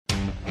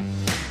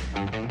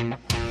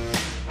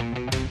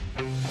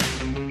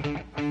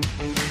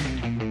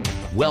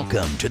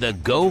Welcome to the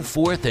Go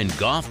Forth and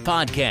Golf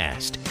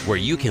podcast, where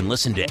you can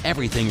listen to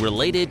everything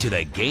related to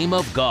the game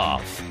of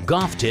golf.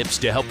 Golf tips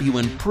to help you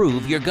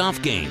improve your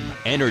golf game,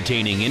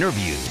 entertaining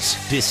interviews,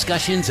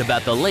 discussions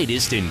about the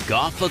latest in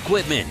golf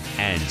equipment,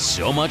 and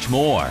so much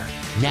more.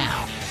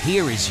 Now,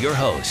 here is your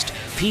host,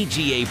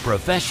 PGA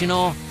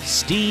professional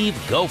Steve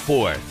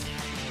Goforth.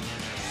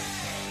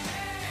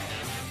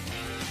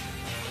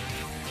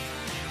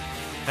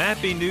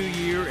 Happy New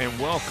Year and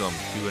welcome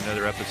to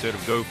another episode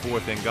of Go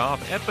Forth and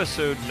Golf,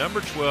 episode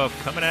number 12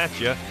 coming at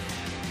you.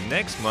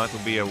 Next month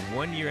will be a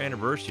one-year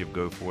anniversary of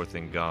Go Forth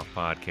and Golf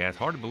podcast.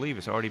 Hard to believe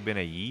it's already been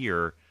a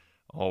year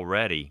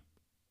already.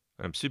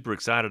 I'm super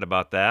excited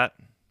about that.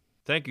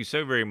 Thank you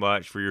so very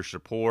much for your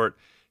support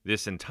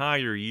this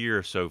entire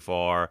year so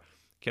far.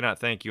 Cannot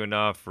thank you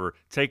enough for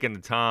taking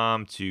the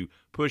time to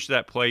push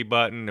that play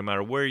button no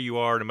matter where you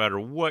are, no matter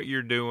what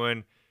you're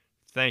doing.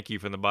 Thank you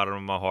from the bottom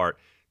of my heart.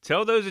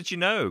 Tell those that you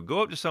know.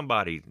 Go up to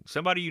somebody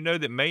you know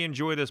that may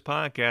enjoy this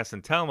podcast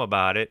and tell them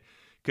about it.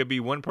 Could be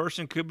one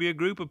person, could be a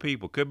group of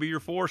people, could be your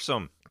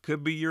foursome,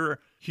 could be your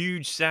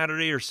huge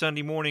Saturday or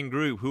Sunday morning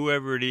group,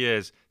 whoever it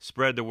is.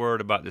 Spread the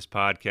word about this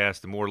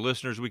podcast. The more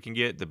listeners we can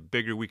get, the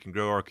bigger we can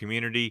grow our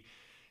community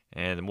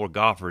and the more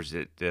golfers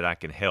that I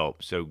can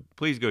help. So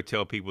please go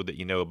tell people that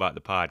you know about the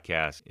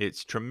podcast.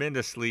 It's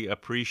tremendously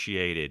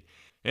appreciated.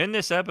 In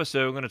this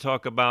episode, we're going to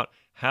talk about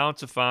how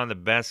to find the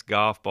best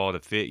golf ball to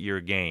fit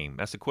your game.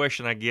 That's a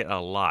question I get a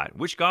lot.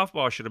 Which golf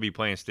ball should I be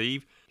playing,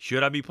 Steve?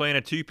 Should I be playing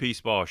a two-piece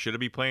ball? Should I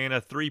be playing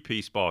a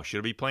three-piece ball? Should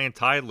I be playing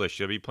Titleist?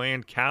 Should I be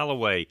playing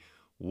Callaway?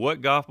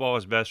 What golf ball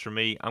is best for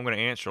me? I'm going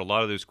to answer a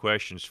lot of those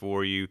questions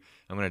for you.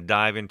 I'm going to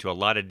dive into a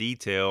lot of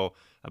detail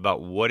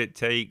about what it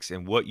takes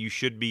and what you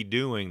should be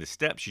doing, the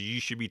steps you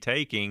should be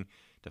taking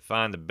to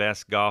find the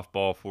best golf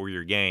ball for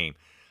your game.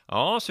 I'll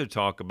also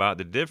talk about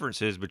the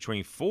differences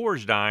between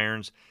forged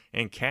irons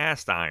and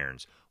cast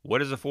irons.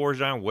 What is a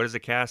forged iron? What is a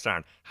cast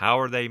iron? How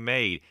are they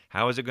made?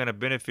 How is it going to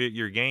benefit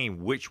your game?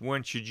 Which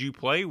one should you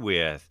play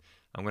with?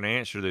 I'm going to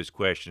answer those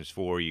questions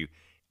for you.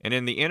 And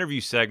in the interview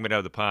segment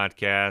of the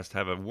podcast, I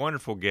have a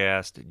wonderful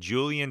guest,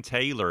 Julian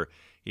Taylor.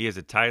 He is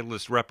a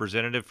Titleist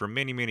representative for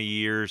many, many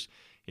years.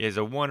 He is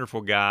a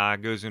wonderful guy,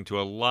 goes into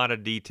a lot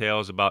of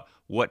details about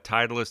what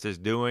Titleist is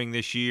doing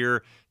this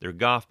year, their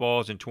golf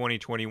balls in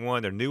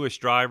 2021, their newest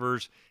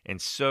drivers,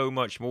 and so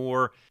much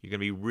more. You're going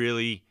to be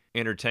really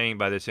entertained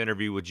by this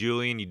interview with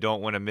Julian. You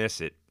don't want to miss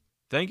it.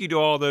 Thank you to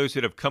all those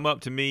that have come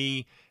up to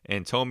me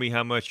and told me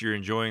how much you're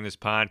enjoying this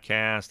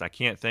podcast. I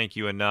can't thank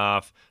you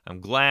enough.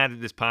 I'm glad that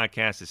this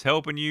podcast is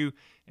helping you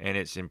and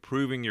it's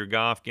improving your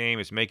golf game.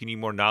 It's making you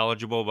more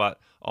knowledgeable about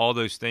all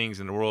those things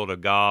in the world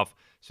of golf.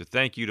 So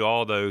thank you to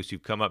all those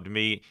who've come up to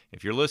me.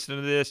 If you're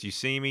listening to this, you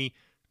see me,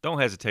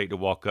 don't hesitate to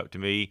walk up to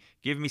me.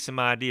 Give me some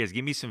ideas.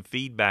 Give me some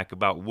feedback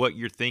about what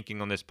you're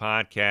thinking on this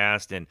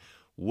podcast and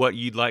what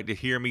you'd like to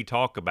hear me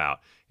talk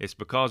about. It's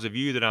because of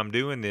you that I'm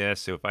doing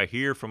this. So if I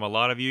hear from a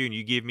lot of you and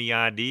you give me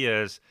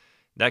ideas,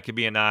 that could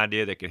be an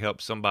idea that could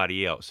help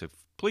somebody else. So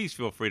please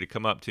feel free to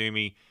come up to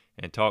me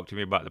and talk to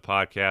me about the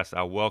podcast.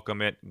 I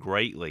welcome it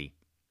greatly.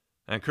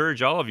 I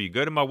encourage all of you,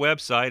 go to my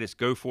website. It's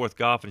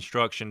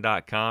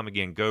goforthgolfinstruction.com.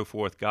 Again,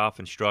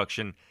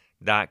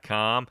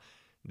 goforthgolfinstruction.com.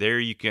 There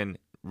you can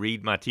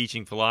read my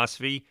teaching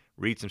philosophy,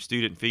 read some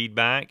student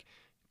feedback,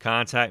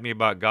 contact me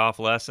about golf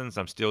lessons.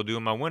 I'm still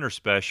doing my winter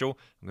special.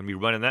 I'm going to be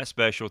running that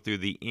special through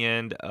the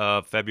end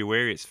of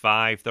February. It's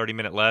 5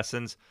 30-minute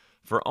lessons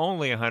for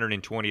only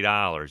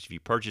 $120. If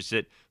you purchase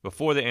it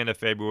before the end of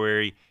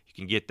February, you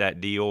can get that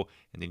deal,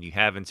 and then you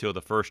have until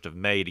the 1st of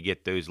May to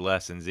get those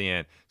lessons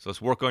in. So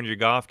let's work on your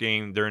golf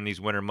game during these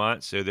winter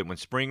months so that when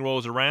spring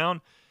rolls around,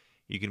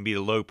 you can be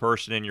the low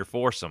person in your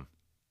foursome.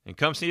 And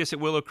come see us at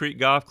Willow Creek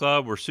Golf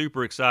Club. We're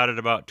super excited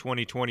about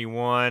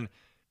 2021.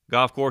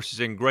 Golf course is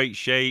in great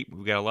shape.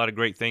 We've got a lot of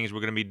great things we're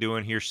going to be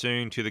doing here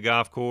soon to the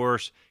golf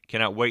course.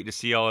 Cannot wait to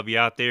see all of you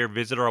out there.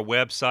 Visit our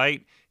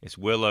website. It's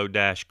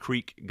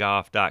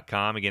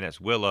willow-creekgolf.com. Again, that's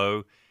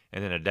willow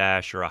and then a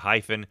dash or a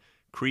hyphen,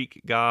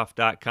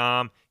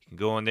 creekgolf.com. You can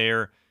go in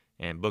there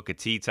and book a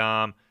tee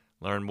time,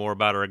 learn more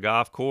about our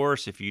golf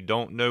course. If you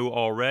don't know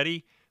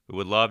already, we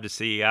would love to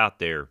see you out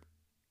there.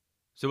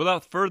 So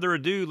without further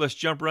ado, let's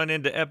jump right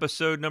into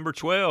episode number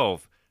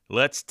 12.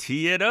 Let's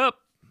tee it up.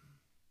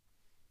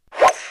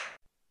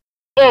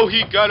 Oh,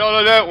 he got all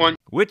of that one.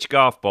 Which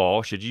golf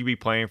ball should you be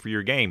playing for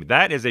your game?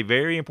 That is a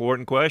very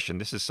important question.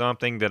 This is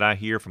something that I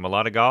hear from a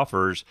lot of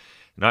golfers,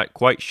 not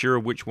quite sure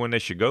which one they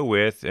should go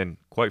with, and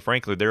quite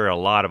frankly, there are a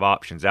lot of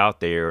options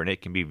out there, and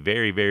it can be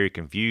very, very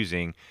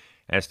confusing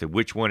as to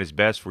which one is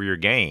best for your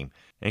game.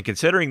 And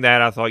considering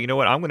that, I thought, you know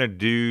what, I'm going to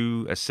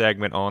do a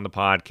segment on the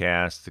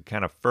podcast to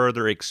kind of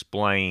further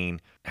explain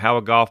how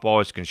a golf ball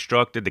is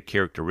constructed, the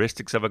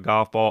characteristics of a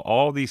golf ball,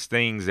 all these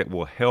things that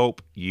will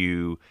help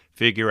you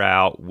figure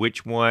out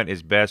which one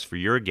is best for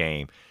your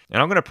game.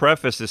 And I'm going to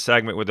preface this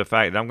segment with the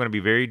fact that I'm going to be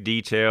very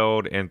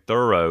detailed and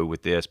thorough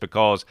with this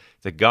because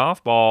the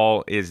golf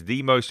ball is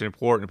the most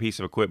important piece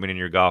of equipment in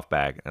your golf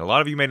bag. And a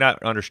lot of you may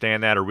not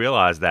understand that or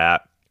realize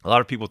that, A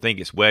lot of people think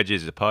it's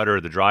wedges, the putter,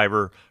 the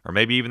driver, or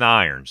maybe even the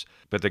irons.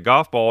 But the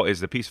golf ball is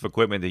the piece of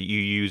equipment that you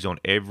use on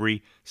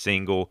every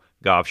single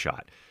golf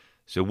shot.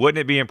 So wouldn't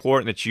it be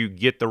important that you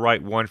get the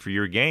right one for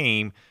your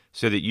game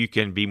so that you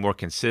can be more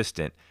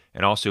consistent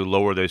and also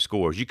lower those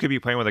scores? You could be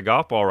playing with a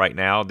golf ball right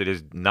now that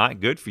is not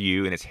good for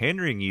you, and it's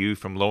hindering you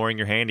from lowering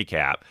your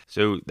handicap.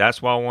 So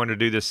that's why I wanted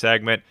to do this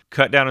segment,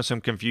 cut down on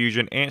some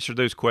confusion, answer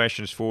those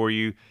questions for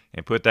you,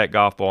 and put that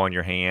golf ball in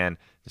your hand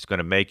that's going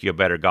to make you a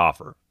better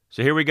golfer.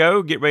 So here we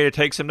go. Get ready to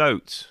take some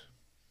notes.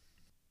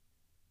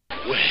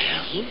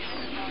 Well,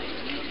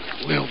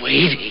 we're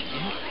waiting.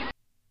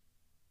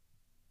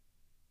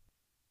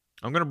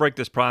 I'm going to break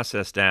this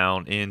process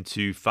down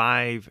into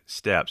 5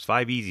 steps,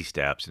 5 easy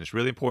steps, and it's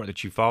really important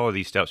that you follow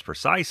these steps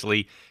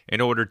precisely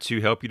in order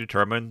to help you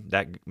determine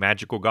that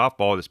magical golf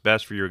ball that's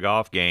best for your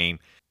golf game.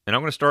 And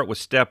I'm going to start with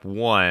step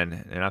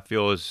 1, and I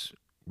feel is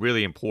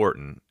really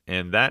important,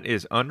 and that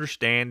is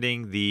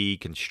understanding the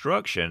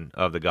construction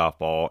of the golf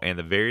ball and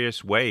the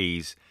various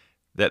ways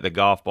that the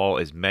golf ball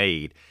is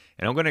made.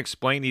 And I'm going to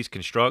explain these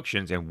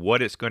constructions and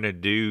what it's going to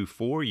do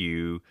for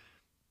you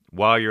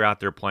while you're out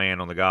there playing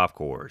on the golf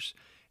course.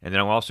 And then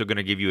I'm also going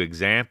to give you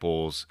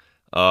examples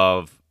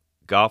of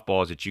golf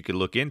balls that you could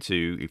look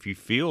into if you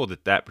feel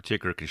that that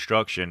particular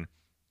construction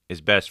is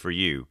best for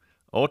you.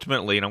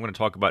 Ultimately, and I'm going to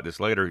talk about this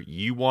later,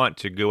 you want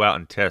to go out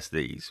and test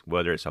these,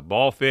 whether it's a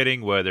ball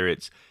fitting, whether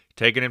it's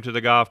taking them to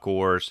the golf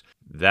course.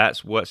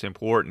 That's what's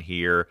important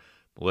here.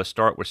 But let's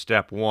start with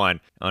step 1,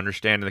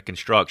 understanding the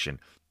construction.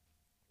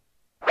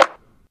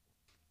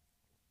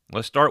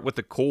 Let's start with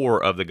the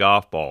core of the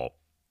golf ball.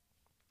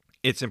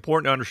 It's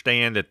important to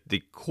understand that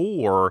the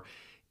core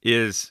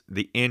is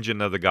the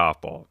engine of the golf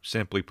ball,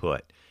 simply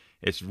put.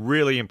 It's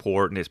really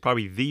important. It's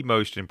probably the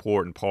most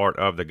important part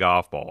of the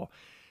golf ball.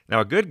 Now,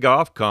 a good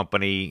golf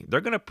company,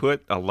 they're going to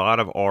put a lot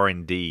of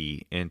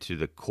R&D into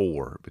the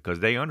core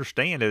because they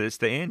understand that it's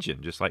the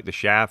engine, just like the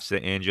shaft's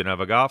the engine of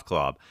a golf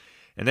club.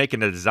 And they can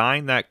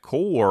design that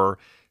core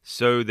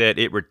so that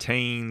it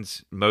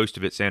retains most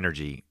of its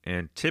energy.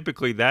 And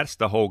typically, that's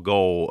the whole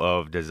goal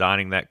of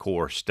designing that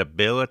core,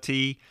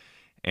 stability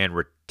and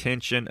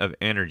retention of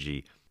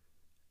energy.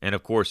 And,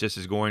 of course, this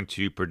is going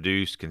to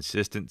produce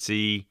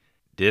consistency,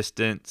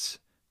 distance,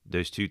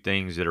 those two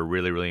things that are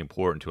really, really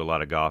important to a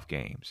lot of golf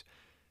games.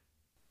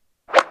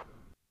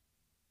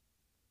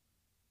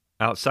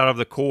 Outside of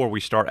the core, we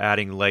start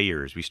adding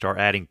layers. We start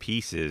adding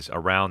pieces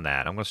around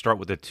that. I'm going to start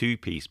with a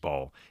 2-piece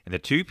ball. And the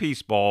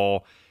 2-piece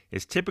ball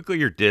is typically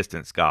your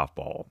distance golf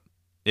ball.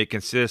 It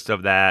consists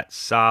of that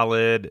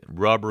solid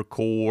rubber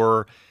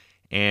core,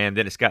 and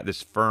then it's got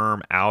this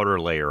firm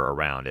outer layer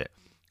around it.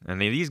 And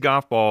these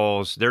golf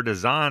balls, they're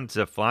designed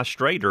to fly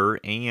straighter,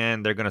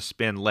 and they're going to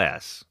spin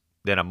less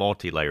than a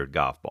multi-layered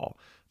golf ball.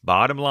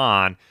 Bottom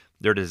line,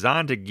 they're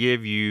designed to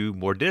give you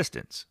more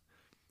distance.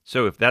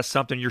 So if that's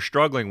something you're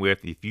struggling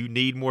with, if you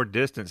need more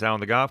distance out on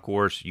the golf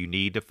course, you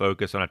need to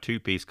focus on a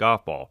 2-piece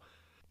golf ball.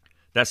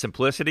 That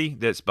simplicity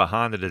that's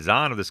behind the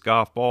design of this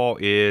golf ball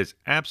is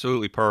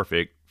absolutely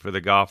perfect for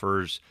the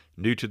golfers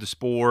new to the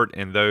sport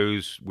and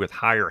those with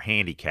higher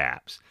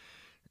handicaps.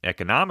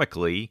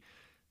 Economically,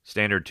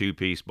 standard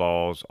 2-piece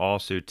balls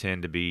also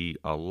tend to be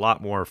a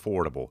lot more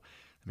affordable.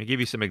 Let me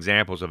give you some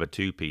examples of a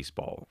 2-piece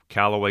ball.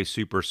 Callaway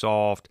Super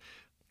Soft,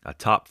 a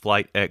Top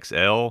Flight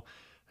XL,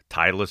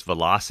 Titleist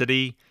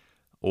Velocity,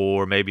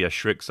 or maybe a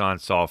Srixon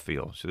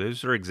Softfield. So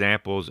those are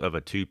examples of a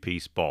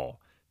 2-piece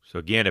ball. So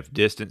again, if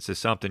distance is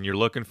something you're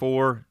looking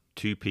for,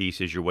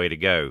 2-piece is your way to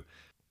go.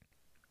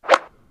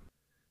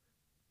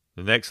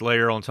 The next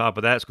layer on top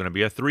of that is going to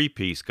be a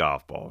 3-piece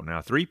golf ball. Now,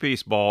 a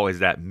 3-piece ball is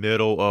that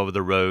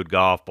middle-of-the-road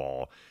golf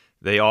ball.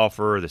 They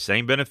offer the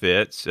same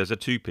benefits as a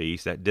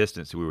 2-piece, that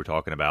distance we were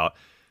talking about,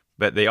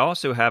 but they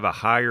also have a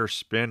higher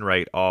spin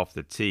rate off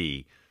the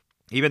tee.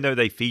 Even though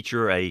they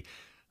feature a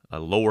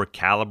lower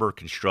caliber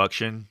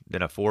construction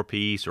than a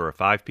 4-piece or a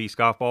 5-piece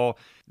golf ball,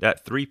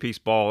 that 3-piece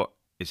ball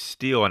is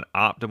still an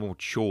optimal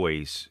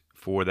choice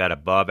for that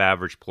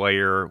above-average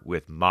player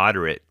with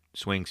moderate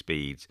swing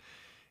speeds.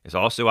 It's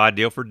also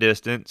ideal for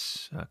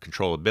distance,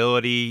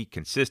 controllability,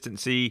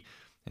 consistency,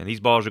 and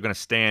these balls are going to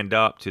stand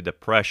up to the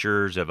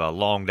pressures of a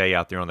long day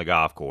out there on the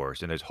golf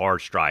course and those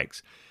hard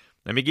strikes.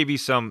 Let me give you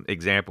some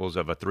examples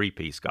of a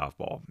 3-piece golf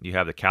ball. You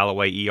have the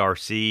Callaway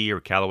ERC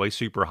or Callaway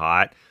Super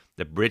Hot,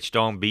 the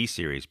Bridgestone B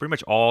Series, pretty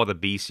much all the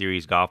B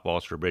Series golf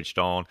balls for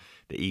Bridgestone,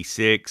 the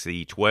E6,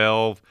 the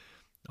E12,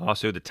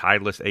 also the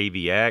Titleist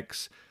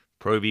AVX,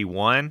 Pro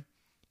V1,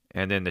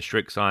 and then the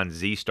Srixon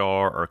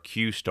Z-Star or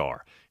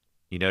Q-Star.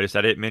 You notice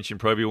I didn't mention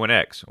Pro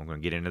V1X. I'm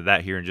going to get into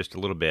that here in just a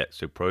little bit.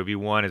 So Pro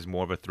V1 is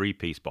more of a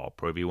 3-piece ball.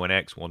 Pro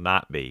V1X will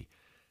not be.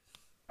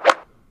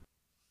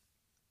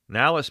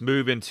 Now let's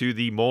move into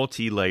the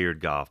multi-layered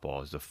golf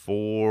balls, the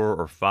 4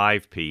 or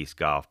 5-piece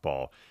golf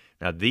ball.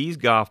 Now these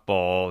golf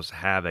balls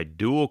have a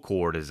dual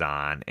core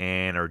design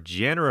and are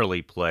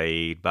generally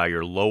played by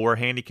your lower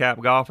handicap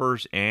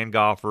golfers and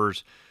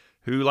golfers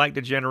who like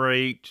to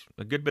generate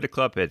a good bit of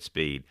club head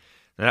speed.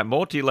 Now that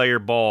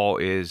multi-layered ball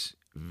is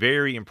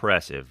very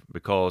impressive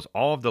because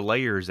all of the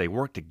layers, they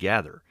work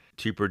together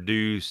to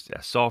produce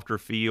a softer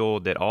feel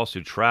that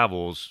also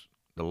travels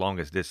the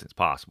longest distance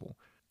possible.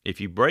 If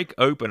you break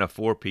open a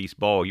 4-piece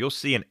ball, you'll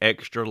see an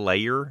extra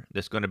layer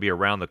that's going to be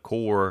around the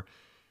core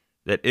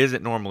that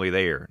isn't normally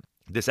there.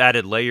 This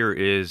added layer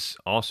is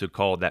also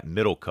called that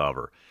middle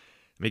cover.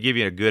 Let me give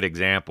you a good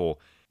example.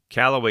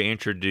 Callaway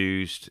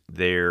introduced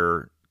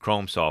their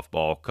Chrome Soft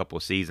ball a couple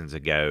of seasons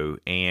ago,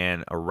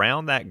 and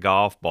around that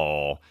golf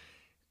ball,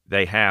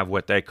 they have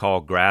what they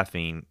call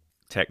graphene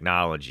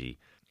technology.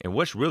 And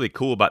what's really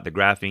cool about the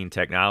graphene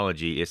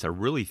technology, it's a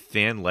really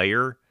thin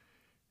layer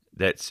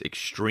that's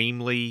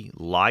extremely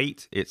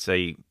light. It's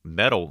a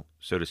metal,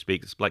 so to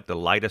speak. It's like the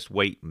lightest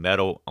weight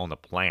metal on the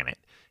planet.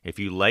 If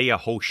you lay a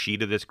whole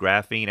sheet of this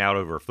graphene out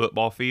over a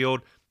football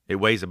field, it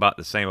weighs about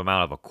the same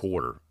amount of a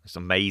quarter. It's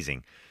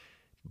amazing.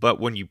 But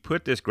when you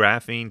put this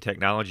graphene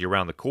technology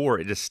around the core,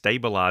 it just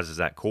stabilizes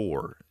that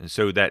core. And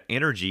so that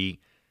energy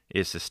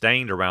is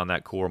sustained around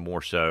that core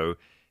more so,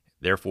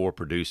 therefore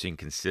producing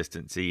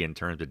consistency in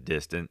terms of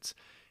distance,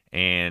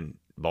 and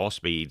ball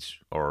speeds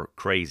are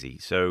crazy.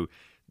 So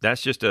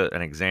that's just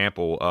an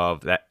example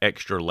of that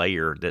extra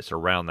layer that's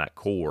around that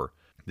core.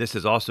 This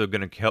is also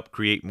going to help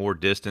create more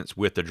distance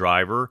with the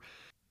driver.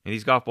 And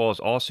these golf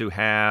balls also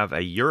have a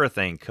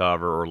urethane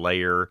cover or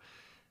layer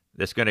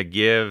that's going to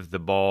give the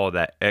ball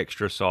that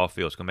extra soft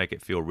feel. It's going to make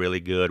it feel really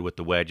good with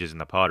the wedges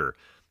and the putter.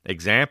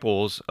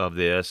 Examples of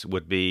this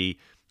would be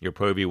your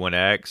Pro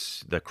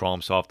V1X, the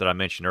Chrome Soft that I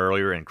mentioned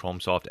earlier, and Chrome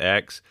Soft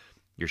X,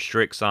 your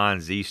Srixon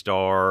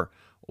Z-Star,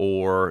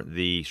 or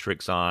the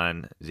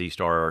Srixon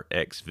Z-Star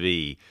XV.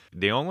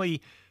 The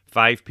only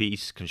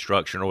 5-piece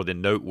construction, or the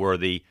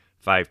noteworthy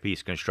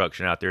 5-piece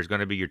construction out there, is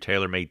going to be your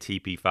TaylorMade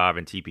TP5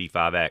 and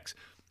TP5X.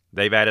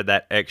 They've added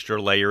that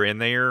extra layer in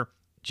there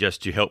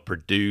just to help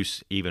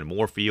produce even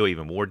more feel,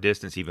 even more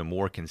distance, even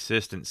more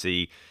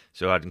consistency.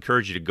 So I'd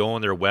encourage you to go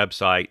on their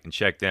website and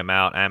check them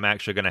out. I'm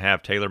actually going to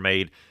have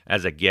TaylorMade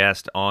as a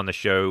guest on the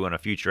show in a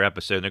future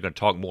episode. They're going to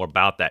talk more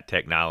about that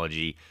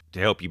technology to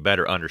help you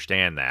better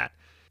understand that.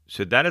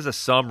 So that is a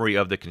summary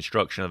of the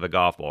construction of a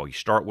golf ball. You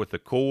start with the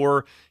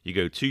core, you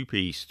go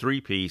 2-piece,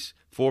 3-piece,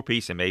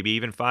 4-piece, and maybe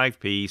even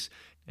 5-piece.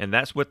 And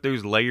that's what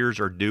those layers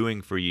are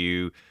doing for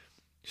you,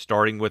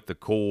 starting with the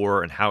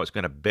core and how it's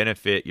going to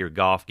benefit your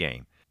golf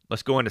game.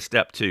 Let's go into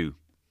step 2.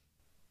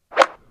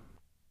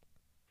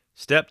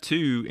 Step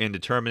 2 in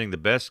determining the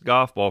best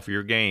golf ball for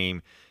your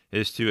game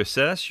is to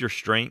assess your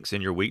strengths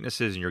and your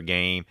weaknesses in your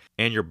game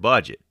and your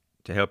budget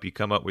to help you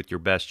come up with your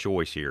best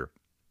choice here.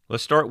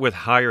 Let's start with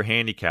higher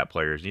handicap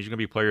players. These are going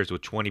to be players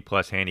with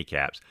 20-plus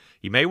handicaps.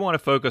 You may want to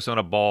focus on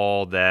a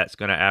ball that's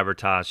going to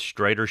advertise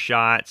straighter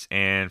shots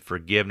and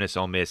forgiveness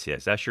on miss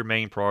hits. That's your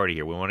main priority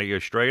here. We want to go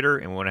straighter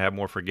and we want to have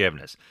more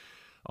forgiveness.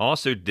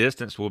 Also,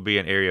 distance will be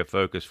an area of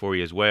focus for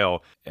you as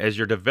well. As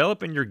you're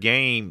developing your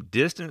game,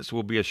 distance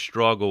will be a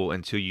struggle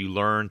until you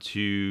learn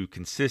to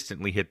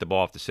consistently hit the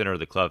ball off the center of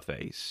the club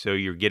face. So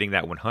you're getting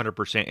that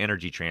 100%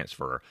 energy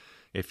transfer.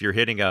 If you're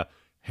hitting a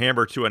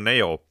hammer to a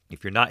nail,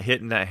 if you're not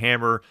hitting that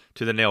hammer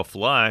to the nail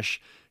flush,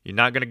 you're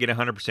not going to get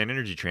 100%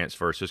 energy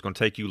transfer. So it's going to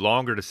take you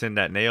longer to send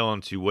that nail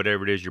into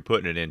whatever it is you're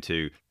putting it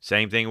into.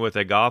 Same thing with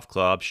a golf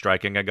club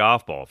striking a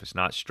golf ball. If it's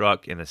not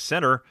struck in the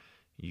center,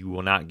 you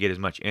will not get as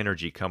much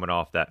energy coming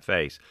off that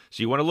face.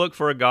 So you want to look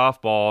for a golf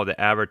ball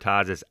that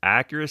advertises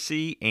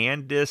accuracy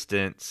and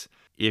distance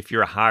if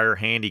you're a higher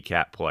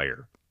handicap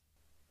player.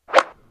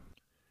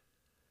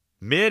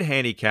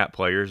 Mid-handicap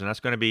players, and that's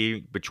going to be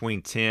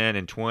between 10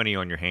 and 20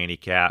 on your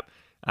handicap,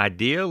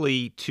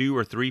 ideally 2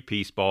 or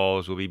 3-piece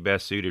balls will be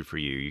best suited for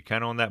you. You're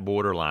kind of on that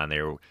borderline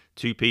there.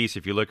 2-piece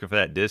if you're looking for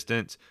that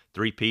distance,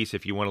 3-piece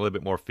if you want a little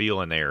bit more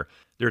feel in there.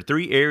 There are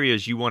 3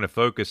 areas you want to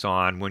focus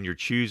on when you're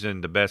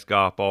choosing the best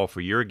golf ball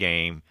for your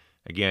game.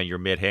 Again, your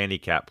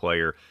mid-handicap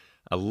player.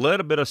 A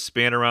little bit of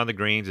spin around the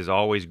greens is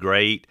always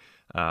great.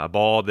 A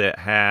ball that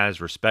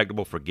has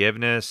respectable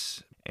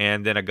forgiveness,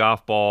 and then a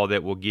golf ball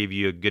that will give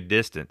you a good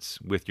distance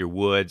with your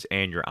woods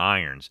and your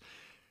irons.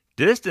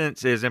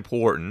 Distance is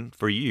important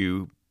for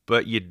you,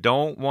 but you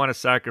don't want to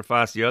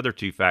sacrifice the other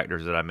 2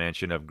 factors that I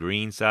mentioned of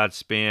greenside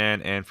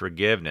spin and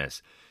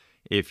forgiveness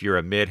if you're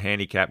a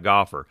mid-handicap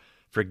golfer.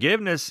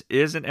 Forgiveness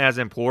isn't as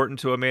important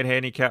to a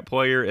mid-handicap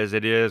player as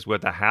it is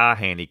with a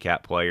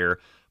high-handicap player,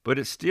 but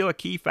it's still a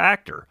key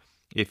factor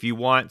if you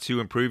want to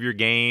improve your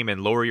game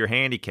and lower your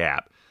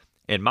handicap.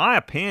 In my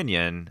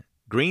opinion,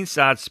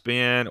 greenside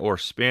spin or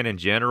spin in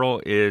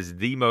general is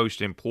the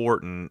most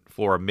important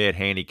for a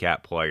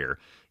mid-handicap player.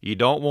 You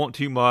don't want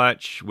too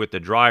much with the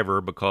driver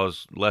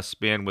because less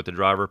spin with the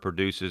driver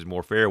produces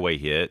more fairway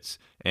hits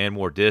and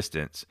more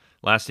distance.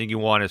 Last thing you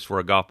want is for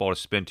a golf ball to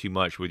spin too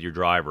much with your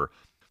driver.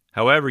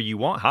 However, you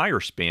want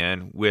higher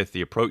spin with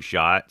the approach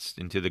shots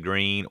into the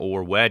green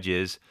or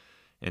wedges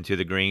into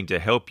the green to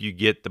help you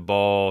get the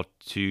ball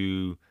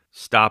to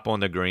stop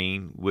on the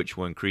green, which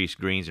will increase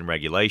greens in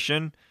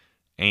regulation.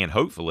 And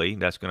hopefully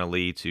that's going to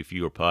lead to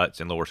fewer putts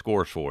and lower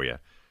scores for you.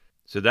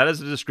 So that is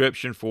the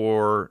description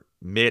for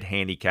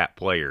mid-handicap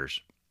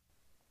players.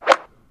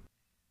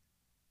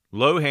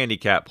 Low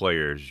handicap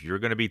players, you're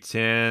going to be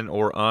 10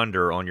 or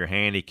under on your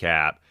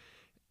handicap.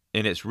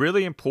 And it's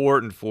really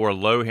important for a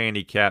low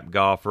handicap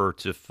golfer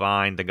to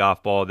find the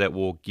golf ball that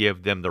will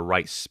give them the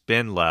right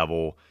spin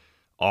level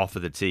off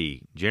of the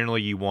tee.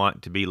 Generally, you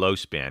want to be low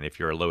spin if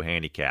you're a low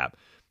handicap.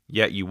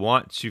 Yet you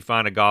want to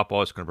find a golf ball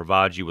that's going to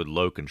provide you with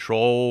low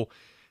control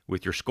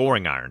with your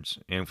scoring irons.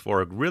 And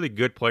for a really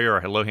good player or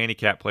a low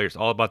handicap player, it's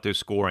all about those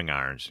scoring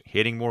irons.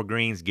 Hitting more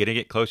greens, getting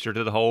it closer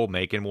to the hole,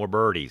 making more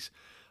birdies.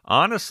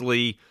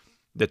 Honestly,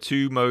 the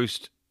two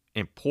most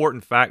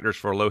important factors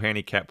for a low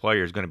handicap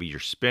player is going to be your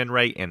spin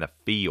rate and the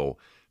feel.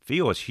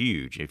 Feel is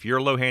huge. If you're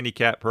a low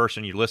handicap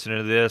person, you're listening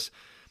to this,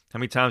 how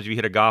many times have you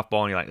hit a golf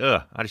ball and you're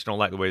like, I just don't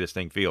like the way this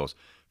thing feels.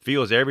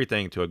 Feel is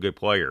everything to a good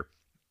player.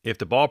 If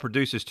the ball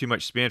produces too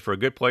much spin for a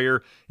good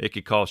player, it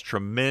could cause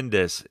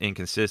tremendous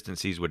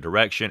inconsistencies with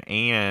direction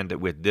and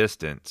with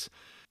distance.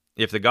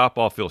 If the golf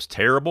ball feels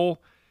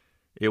terrible,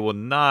 it will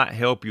not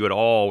help you at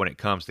all when it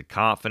comes to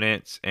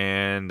confidence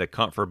and the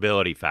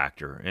comfortability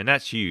factor. And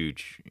that's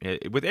huge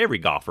with every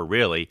golfer,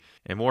 really.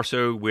 And more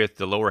so with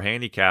the lower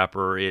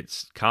handicapper,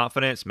 it's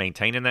confidence,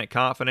 maintaining that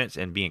confidence,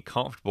 and being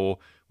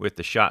comfortable with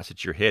the shots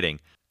that you're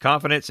hitting.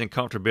 Confidence and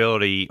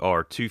comfortability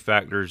are two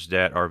factors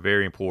that are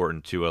very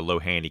important to a low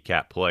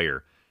handicap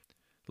player.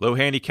 Low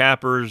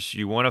handicappers,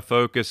 you want to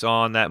focus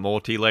on that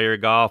multi-layer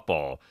golf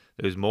ball.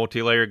 Those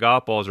multi-layer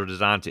golf balls are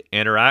designed to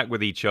interact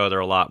with each other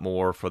a lot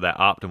more for that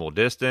optimal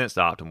distance,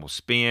 the optimal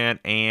spin,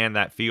 and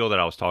that feel that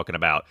I was talking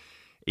about.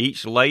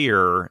 Each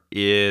layer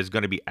is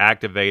going to be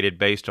activated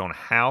based on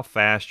how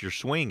fast you're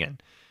swinging,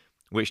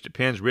 which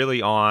depends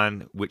really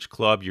on which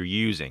club you're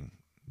using.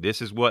 This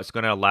is what's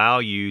going to allow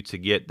you to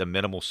get the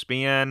minimal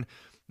spin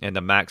and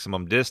the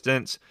maximum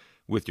distance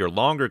with your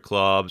longer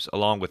clubs,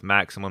 along with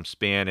maximum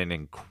spin and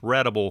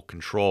incredible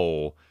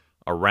control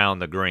around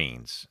the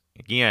greens.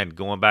 Again,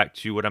 going back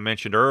to what I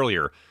mentioned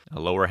earlier, a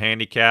lower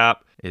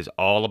handicap is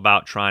all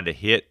about trying to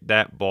hit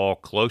that ball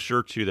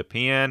closer to the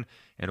pin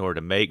in order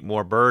to make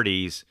more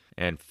birdies,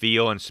 and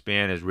feel and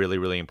spin is really,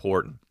 really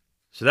important.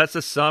 So that's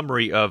a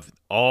summary of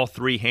all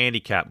three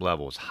handicap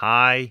levels: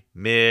 high,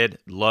 mid,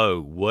 low,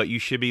 what you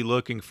should be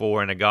looking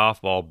for in a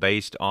golf ball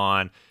based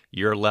on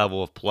your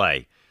level of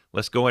play.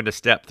 Let's go into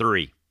step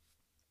 3.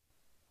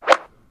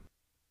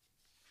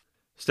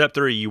 Step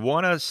 3, you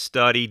want to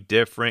study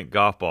different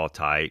golf ball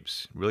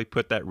types, really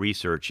put that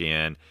research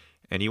in,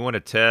 and you want to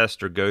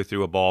test or go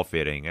through a ball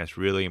fitting. That's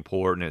really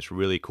important. It's a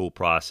really cool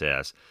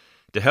process.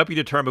 To help you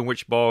determine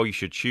which ball you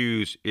should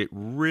choose, it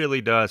really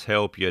does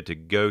help you to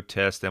go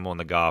test them on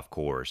the golf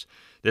course.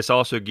 This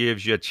also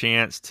gives you a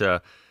chance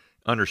to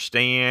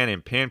understand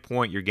and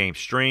pinpoint your game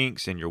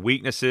strengths and your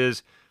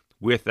weaknesses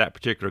with that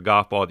particular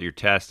golf ball that you're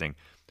testing.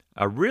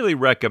 I really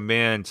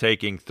recommend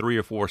taking 3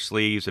 or 4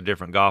 sleeves of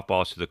different golf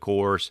balls to the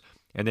course,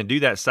 and then do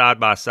that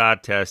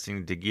side-by-side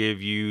testing to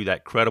give you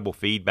that credible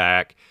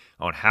feedback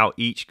on how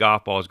each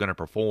golf ball is going to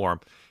perform.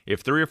 If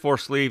 3 or 4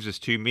 sleeves is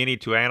too many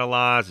to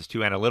analyze, it's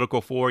too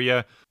analytical for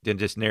you, then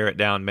just narrow it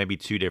down, maybe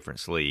 2 different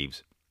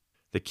sleeves.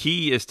 The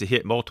key is to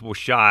hit multiple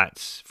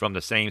shots from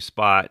the same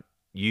spot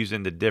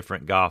using the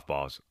different golf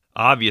balls.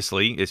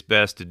 Obviously, it's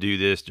best to do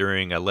this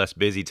during a less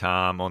busy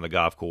time on the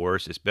golf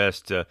course. It's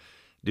best to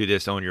do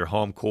this on your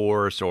home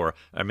course, or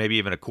maybe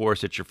even a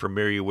course that you're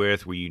familiar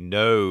with where you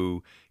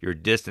know your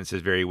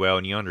distances very well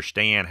and you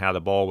understand how the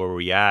ball will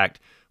react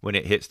when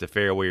it hits the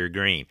fairway or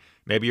green.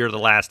 Maybe you're the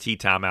last tee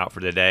time out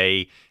for the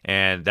day,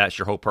 and that's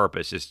your whole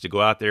purpose, is to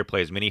go out there,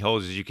 play as many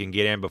holes as you can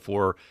get in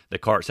before the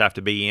carts have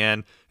to be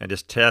in, and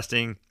just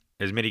testing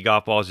as many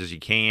golf balls as you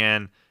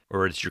can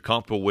or that you're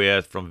comfortable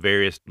with from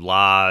various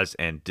lies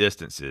and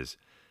distances.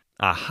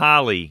 I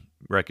highly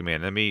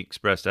recommend, let me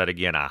express that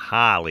again, I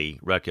highly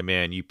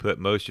recommend you put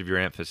most of your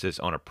emphasis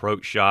on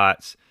approach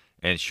shots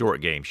and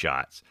short game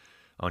shots.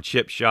 On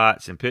chip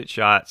shots and pitch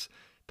shots,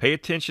 pay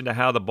attention to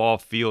how the ball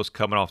feels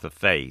coming off the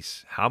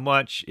face. How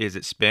much is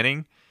it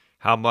spinning?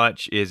 How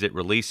much is it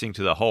releasing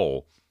to the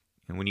hole?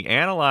 And when you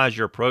analyze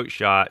your approach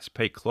shots,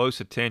 pay close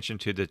attention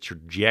to the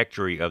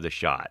trajectory of the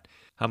shot.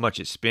 How much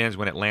it spins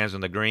when it lands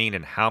on the green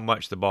and how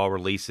much the ball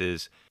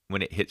releases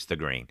when it hits the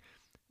green.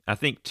 I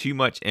think too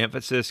much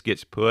emphasis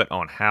gets put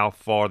on how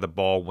far the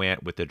ball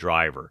went with the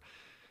driver.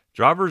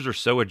 Drivers are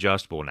so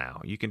adjustable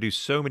now. You can do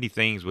so many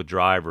things with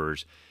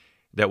drivers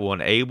that will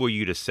enable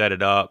you to set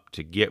it up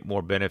to get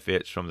more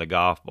benefits from the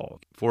golf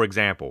ball. For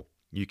example,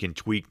 you can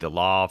tweak the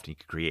loft, you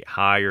can create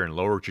higher and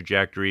lower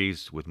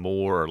trajectories with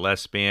more or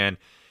less spin,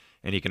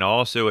 and you can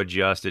also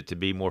adjust it to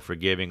be more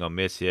forgiving on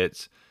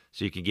mishits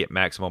so you can get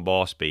maximum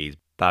ball speeds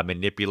by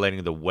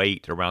manipulating the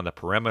weight around the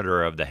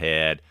perimeter of the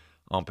head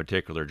on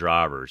particular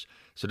drivers.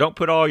 So don't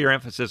put all your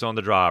emphasis on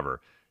the driver.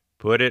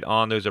 Put it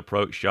on those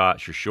approach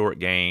shots, your short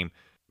game,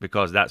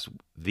 because that's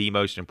the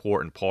most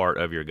important part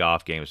of your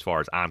golf game as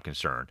far as I'm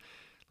concerned.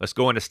 Let's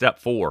go into step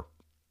 4.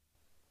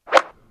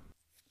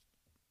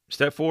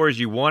 Step 4 is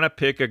you want to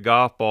pick a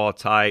golf ball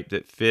type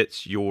that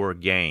fits your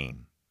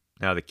game.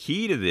 Now, the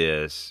key to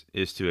this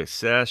is to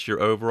assess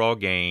your overall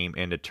game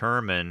and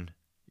determine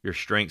your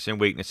strengths and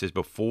weaknesses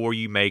before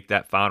you make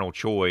that final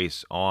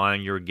choice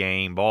on your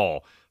game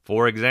ball.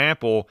 For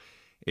example,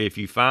 If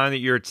you find that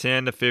you're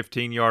 10 to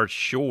 15 yards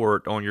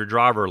short on your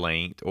driver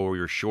length, or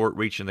you're short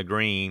reaching the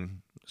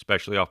green,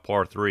 especially off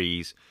par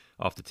threes,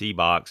 off the tee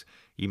box,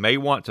 you may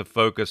want to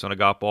focus on a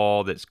golf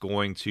ball that's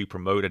going to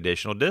promote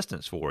additional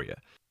distance for you.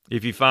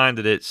 If you find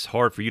that it's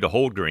hard for you to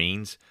hold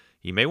greens,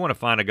 you may want to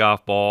find a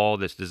golf ball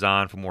that's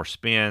designed for more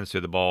spin so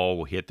the ball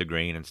will hit the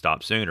green and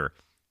stop sooner.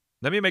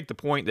 Let me make the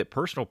point that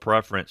personal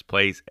preference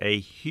plays a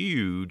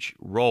huge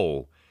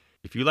role.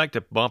 If you like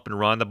to bump and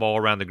run the ball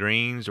around the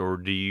greens, or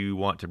do you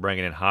want to bring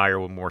it in higher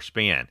with more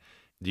spin?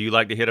 Do you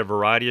like to hit a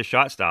variety of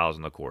shot styles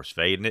on the course,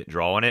 fading it,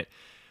 drawing it?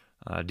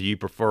 Do you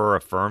prefer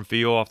a firm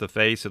feel off the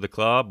face of the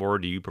club, or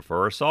do you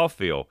prefer a soft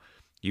feel?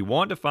 You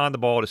want to find the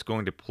ball that's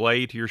going to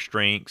play to your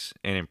strengths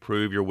and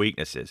improve your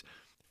weaknesses.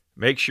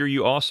 Make sure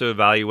you also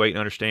evaluate and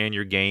understand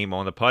your game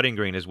on the putting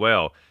green as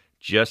well.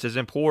 Just as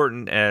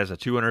important as a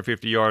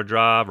 250-yard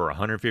drive or a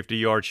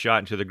 150-yard shot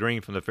into the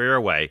green from the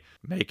fairway,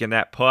 making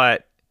that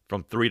putt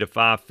from 3 to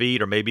 5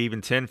 feet or maybe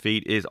even 10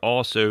 feet is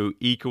also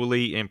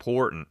equally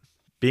important.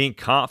 Being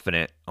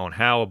confident on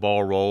how a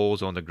ball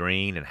rolls on the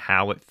green and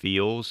how it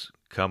feels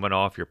coming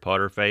off your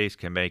putter face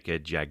can make a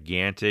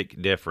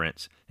gigantic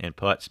difference in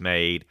putts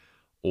made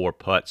or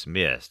putts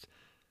missed.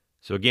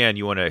 So again,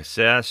 you want to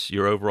assess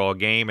your overall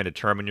game and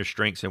determine your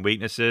strengths and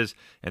weaknesses,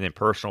 and then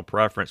personal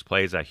preference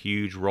plays a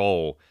huge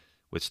role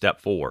with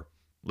step 4.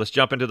 Let's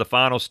jump into the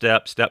final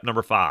step, step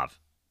number 5.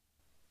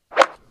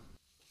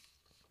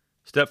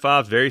 Step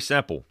 5 is very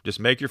simple. Just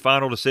make your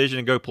final decision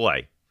and go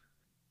play.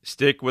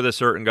 Stick with a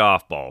certain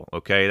golf ball,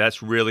 okay?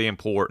 That's really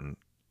important.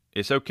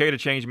 It's okay to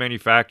change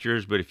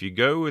manufacturers, but if you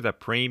go with a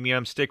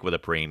premium, stick with a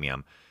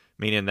premium,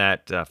 meaning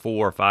that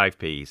 4 or 5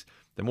 piece.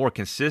 The more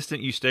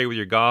consistent you stay with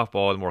your golf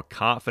ball, the more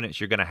confidence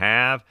you're going to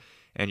have,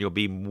 and you'll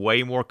be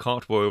way more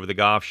comfortable over the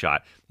golf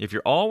shot. If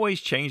you're always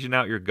changing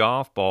out your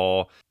golf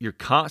ball, you're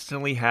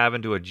constantly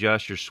having to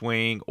adjust your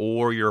swing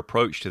or your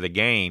approach to the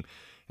game.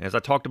 And as I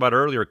talked about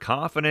earlier,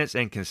 confidence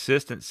and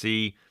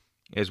consistency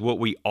is what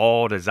we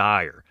all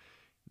desire.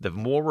 The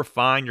more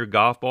refined your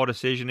golf ball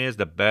decision is,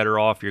 the better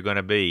off you're going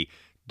to be.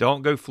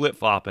 Don't go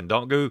flip-flopping.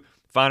 Don't go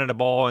finding a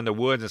ball in the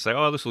woods and say,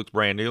 oh, this looks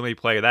brand new, let me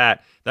play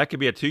that. That could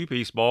be a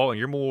 2-piece ball, and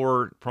you're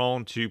more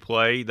prone to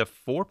play the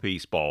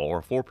 4-piece ball, or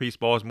a 4-piece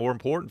ball is more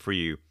important for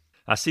you.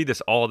 I see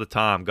this all the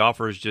time.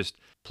 Golfers just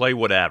play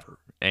whatever,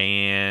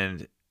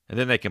 and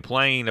then they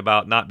complain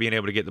about not being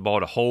able to get the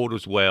ball to hold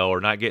as well or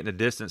not getting the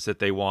distance that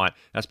they want.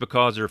 That's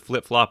because they're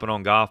flip-flopping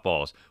on golf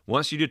balls.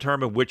 Once you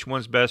determine which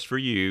one's best for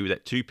you,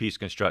 that 2-piece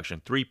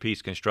construction,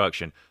 3-piece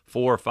construction,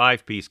 4 or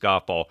 5-piece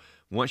golf ball,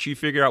 once you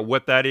figure out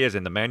what that is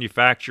and the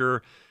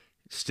manufacturer,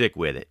 stick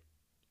with it.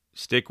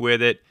 Stick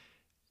with it.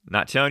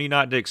 Not telling you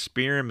not to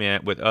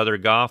experiment with other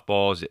golf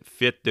balls that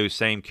fit those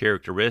same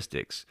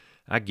characteristics.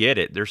 I get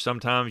it. There's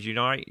sometimes,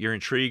 you're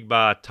intrigued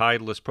by a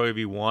Titleist Pro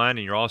V1, and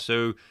you're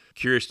also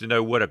curious to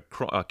know what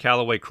a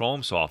Callaway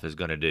Chrome Soft is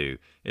going to do.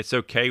 It's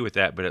okay with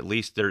that, but at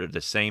least they're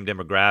the same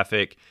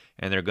demographic,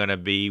 and they're going to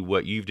be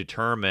what you've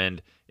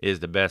determined is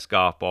the best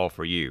golf ball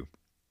for you.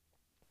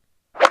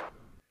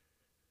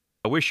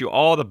 I wish you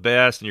all the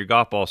best in your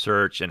golf ball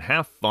search, and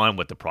have fun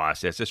with the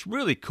process. It's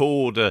really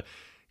cool to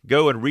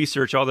go and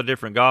research all the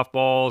different golf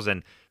balls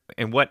and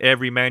what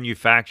every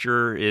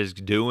manufacturer is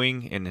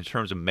doing in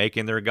terms of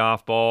making their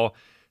golf ball.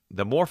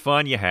 The more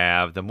fun you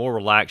have, the more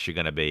relaxed you're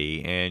going to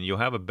be, and you'll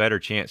have a better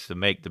chance to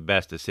make the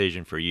best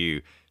decision for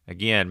you.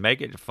 Again,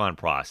 make it a fun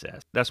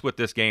process. That's what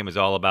this game is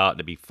all about,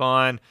 to be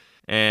fun,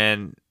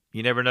 and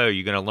you never know,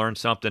 you're going to learn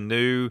something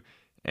new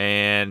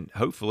and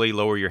hopefully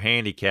lower your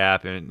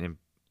handicap and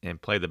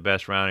play the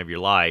best round of your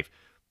life.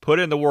 Put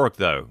in the work,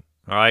 though,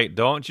 all right?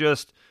 Don't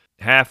just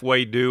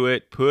halfway do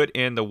it. Put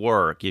in the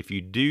work. If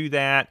you do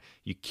that,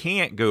 you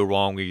can't go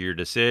wrong with your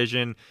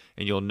decision,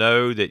 and you'll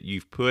know that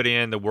you've put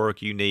in the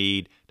work you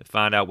need to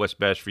find out what's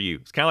best for you.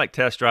 It's kind of like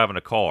test driving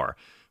a car.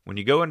 When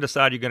you go and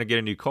decide you're going to get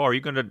a new car,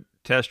 you're going to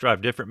test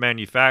drive different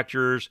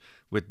manufacturers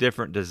with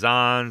different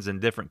designs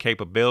and different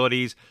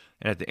capabilities.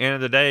 And at the end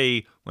of the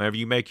day, whenever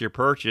you make your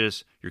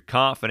purchase, you're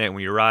confident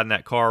when you're riding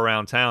that car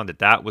around town that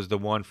that was the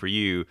one for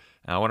you.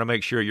 And I want to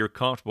make sure you're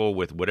comfortable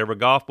with whatever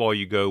golf ball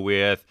you go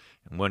with.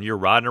 And when you're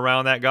riding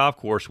around that golf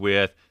course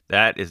with,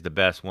 that is the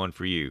best one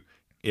for you.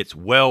 It's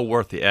well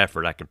worth the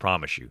effort, I can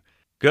promise you.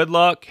 Good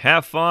luck,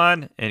 have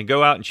fun, and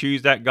go out and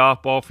choose that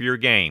golf ball for your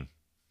game.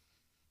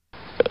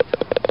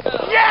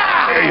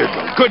 Yeah! There you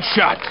go. Good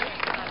shot.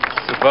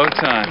 It's about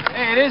time.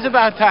 Hey, it is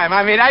about time.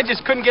 I mean, I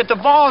just couldn't get the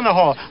ball in the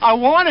hole. I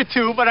wanted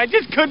to, but I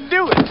just couldn't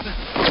do it.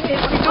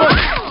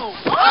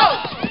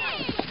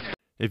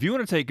 If you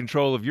want to take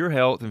control of your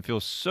health and feel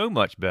so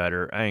much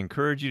better, I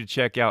encourage you to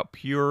check out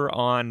Pure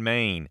on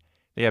Main.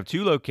 They have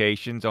 2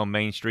 locations on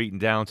Main Street in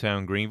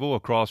downtown Greenville,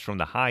 across from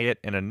the Hyatt,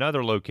 and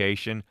another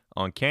location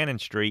on Cannon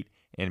Street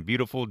in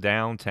beautiful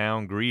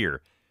downtown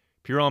Greer.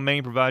 Pure on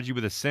Main provides you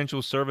with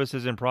essential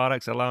services and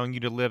products, allowing you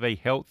to live a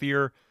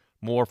healthier,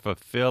 more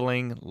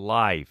fulfilling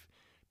life.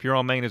 Pure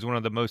on Main is one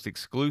of the most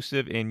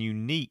exclusive and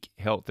unique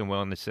health and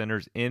wellness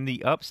centers in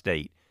the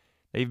upstate.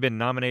 They've been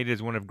nominated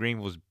as one of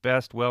Greenville's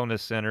best wellness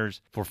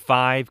centers for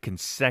 5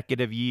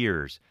 consecutive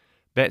years.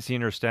 Betsy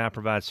and her staff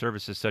provide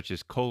services such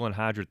as colon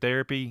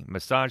hydrotherapy,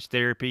 massage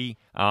therapy,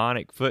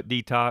 ionic foot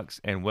detox,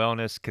 and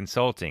wellness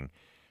consulting.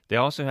 They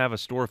also have a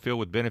store filled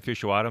with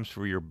beneficial items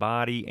for your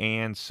body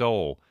and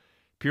soul.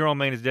 Pure On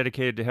Main is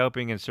dedicated to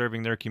helping and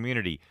serving their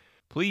community.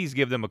 Please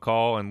give them a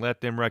call and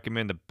let them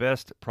recommend the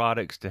best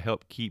products to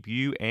help keep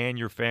you and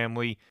your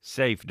family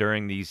safe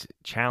during these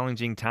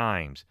challenging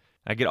times.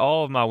 I get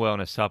all of my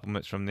wellness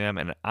supplements from them,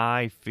 and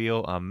I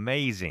feel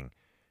amazing.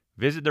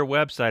 Visit their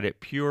website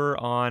at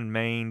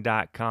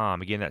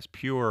pureonmain.com. Again, that's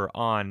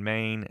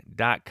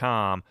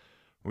pureonmain.com,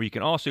 where you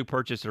can also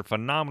purchase their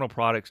phenomenal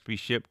products to be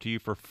shipped to you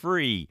for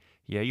free.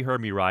 Yeah, you heard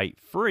me right.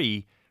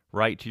 Free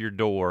right to your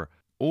door.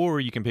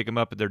 Or you can pick them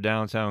up at their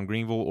downtown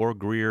Greenville or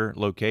Greer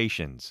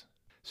locations.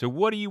 So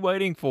what are you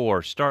waiting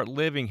for? Start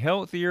living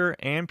healthier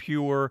and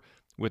pure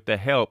with the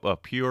help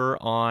of Pure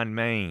On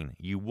Main.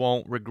 You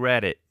won't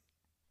regret it.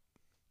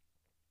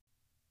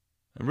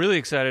 I'm really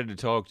excited to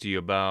talk to you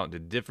about the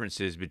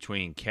differences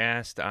between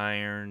cast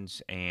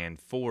irons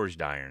and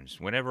forged irons.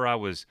 Whenever I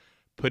was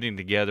putting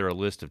together a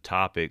list of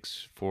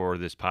topics for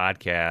this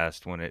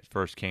podcast, when it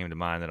first came to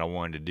mind that I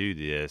wanted to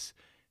do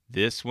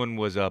this one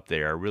was up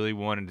there. I really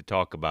wanted to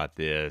talk about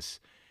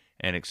this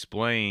and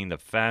explain the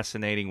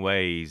fascinating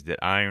ways that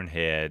iron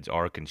heads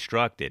are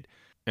constructed,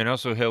 and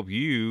also help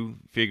you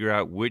figure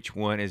out which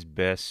one is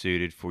best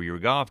suited for your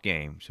golf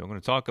game. So I'm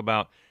going to talk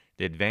about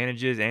the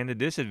advantages and the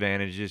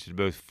disadvantages of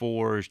both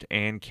forged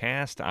and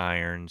cast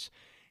irons,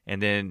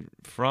 and then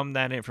from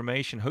that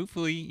information,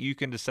 hopefully you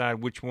can decide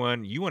which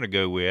one you want to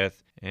go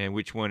with and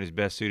which one is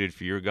best suited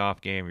for your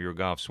golf game or your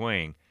golf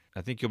swing.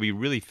 I think you'll be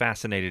really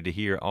fascinated to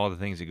hear all the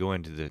things that go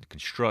into the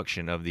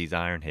construction of these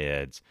iron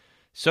heads.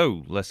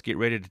 So let's get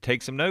ready to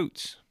take some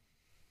notes.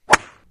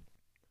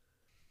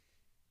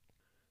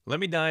 Let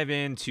me dive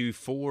into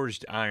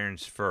forged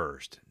irons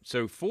first.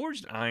 So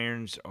forged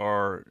irons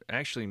are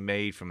actually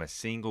made from a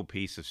single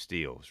piece of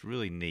steel. It's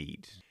really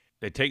neat.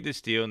 They take the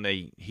steel and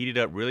they heat it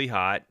up really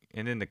hot,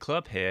 and then the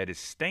club head is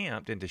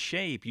stamped into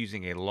shape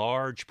using a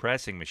large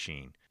pressing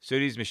machine. So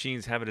these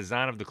machines have a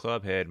design of the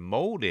club head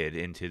molded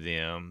into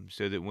them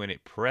so that when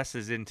it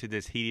presses into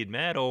this heated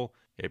metal,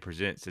 it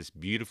presents this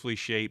beautifully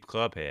shaped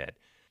club head.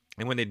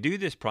 And when they do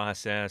this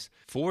process,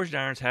 forged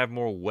irons have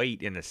more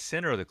weight in the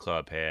center of the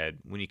club head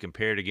when you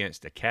compare it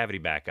against a cavity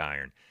back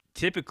iron.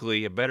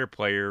 Typically, a better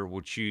player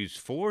will choose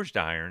forged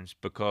irons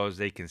because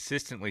they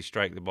consistently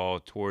strike the ball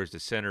towards the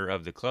center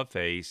of the club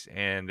face,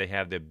 and they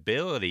have the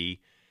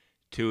ability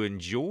to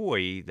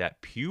enjoy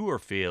that pure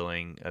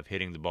feeling of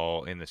hitting the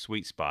ball in the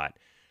sweet spot.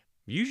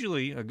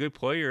 Usually, a good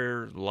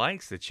player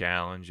likes the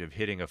challenge of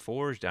hitting a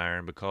forged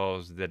iron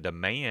because the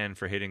demand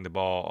for hitting the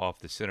ball off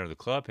the center of the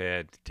club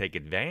head to take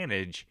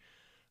advantage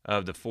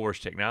of the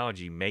forged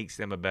technology makes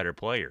them a better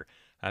player.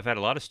 I've had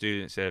a lot of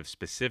students that have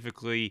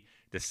specifically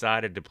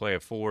decided to play a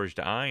forged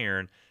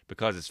iron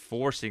because it's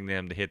forcing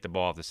them to hit the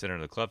ball off the center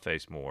of the club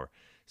face more.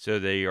 So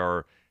they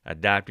are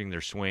adapting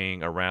their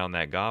swing around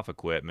that golf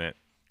equipment.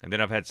 And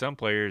then I've had some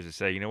players that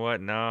say, you know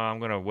what, no, I'm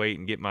going to wait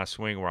and get my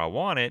swing where I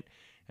want it,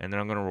 and then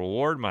I'm going to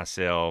reward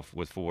myself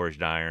with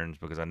forged irons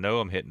because I know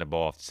I'm hitting the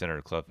ball off the center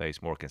of the club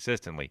face more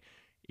consistently.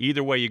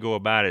 Either way you go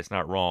about it, it's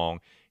not wrong.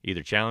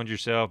 Either challenge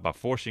yourself by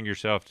forcing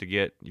yourself to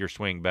get your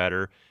swing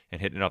better and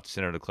hitting it off the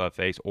center of the club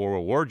face, or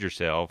reward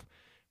yourself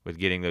with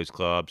getting those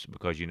clubs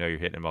because you know you're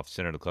hitting them off the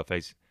center of the club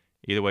face.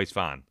 Either way is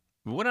fine.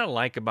 What I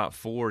like about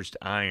forged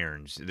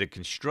irons, the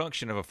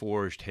construction of a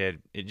forged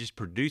head, it just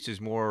produces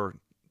more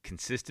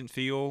consistent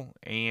feel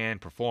and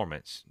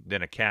performance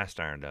than a cast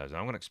iron does.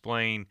 I'm going to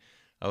explain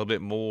a little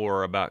bit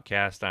more about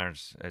cast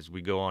irons as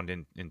we go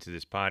on into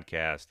this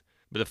podcast.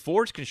 But the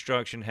forged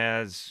construction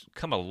has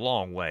come a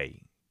long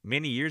way.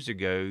 Many years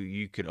ago,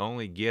 you could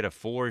only get a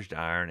forged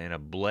iron in a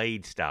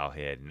blade style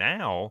head.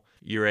 Now,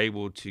 you're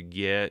able to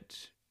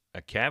get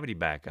a cavity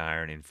back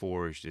iron in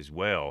forged as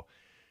well.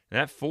 And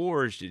that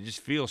forged, it just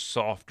feels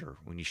softer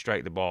when you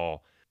strike the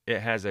ball. It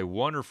has a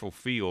wonderful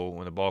feel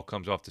when the ball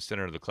comes off the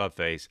center of the club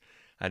face.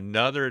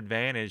 Another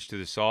advantage to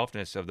the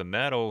softness of the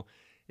metal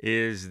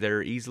is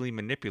they're easily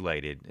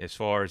manipulated as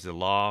far as the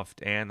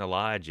loft and the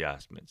lie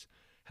adjustments.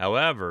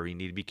 However, you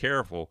need to be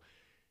careful.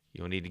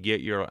 You'll need to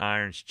get your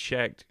irons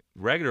checked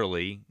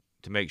regularly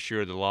to make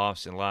sure the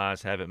lofts and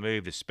lies haven't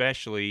moved,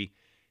 especially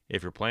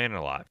if you're playing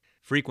a lot.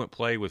 Frequent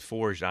play with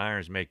forged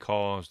irons may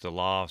cause the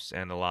lofts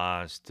and the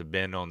lies to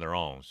bend on their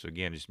own. So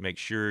again, just make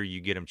sure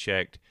you get them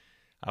checked,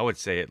 I would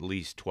say at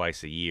least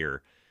twice a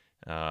year,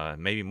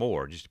 maybe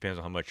more. Just depends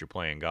on how much you're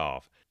playing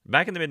golf.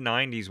 Back in the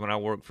mid-90s when I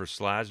worked for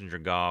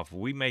Slazenger Golf,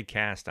 we made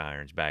cast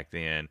irons back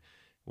then.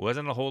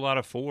 Wasn't a whole lot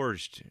of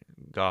forged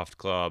golf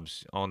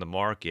clubs on the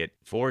market.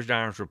 Forged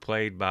irons were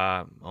played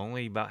by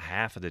only about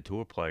half of the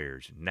tour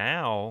players.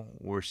 Now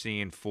we're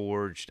seeing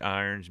forged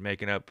irons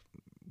making up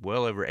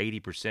well over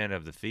 80%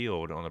 of the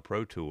field on the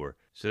Pro Tour.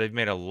 So they've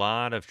made a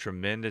lot of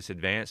tremendous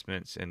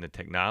advancements in the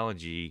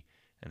technology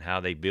and how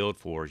they build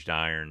forged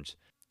irons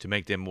to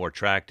make them more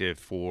attractive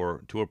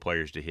for tour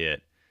players to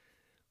hit.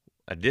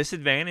 A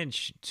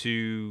disadvantage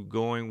to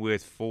going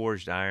with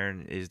forged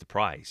iron is the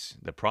price.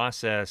 The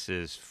process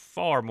is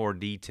far more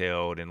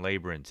detailed and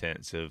labor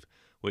intensive,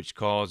 which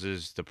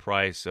causes the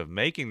price of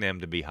making them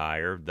to be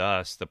higher.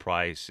 Thus, the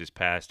price is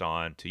passed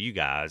on to you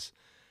guys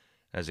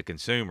as a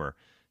consumer.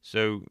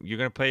 So you're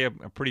going to pay a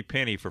pretty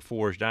penny for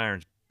forged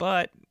irons,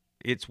 but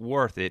it's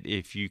worth it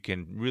if you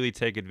can really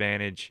take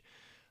advantage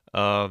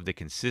of the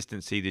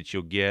consistency that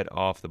you'll get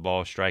off the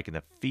ball strike, and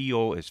the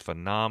feel is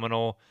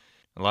phenomenal.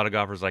 A lot of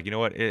golfers are like, you know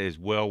what, it is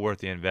well worth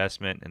the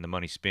investment and the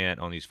money spent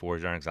on these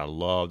forged irons. I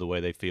love the way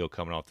they feel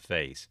coming off the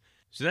face.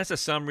 So that's a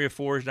summary of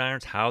forged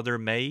irons, how they're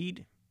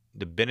made,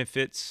 the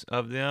benefits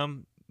of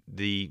them,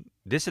 the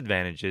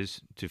disadvantages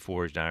to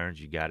forged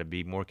irons. You got to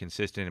be more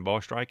consistent in ball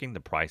striking.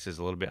 The price is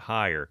a little bit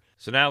higher.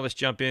 So now let's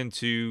jump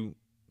into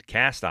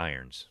cast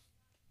irons.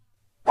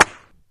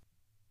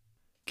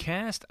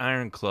 Cast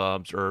iron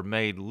clubs are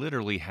made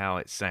literally how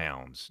it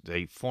sounds.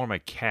 They form a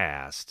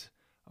cast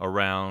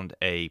around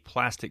a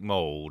plastic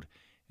mold,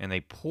 and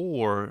they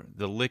pour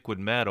the liquid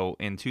metal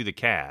into the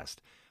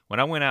cast. When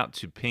I went out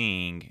to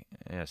Ping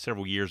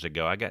several years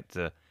ago, I got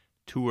to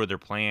tour their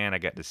plant. I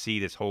got to see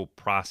this whole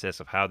process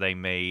of how they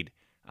made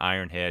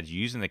iron heads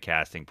using the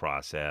casting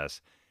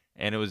process,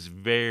 and it was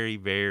very,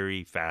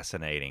 very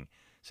fascinating.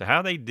 So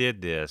how they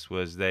did this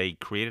was they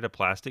created a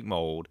plastic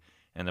mold,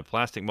 and the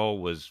plastic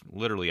mold was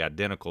literally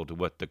identical to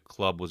what the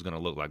club was going to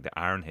look like, the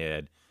iron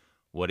head,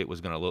 what it was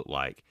going to look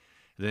like.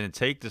 Then they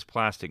take this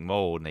plastic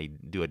mold and they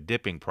do a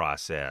dipping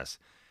process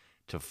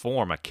to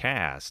form a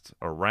cast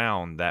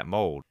around that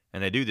mold.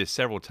 And they do this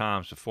several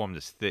times to form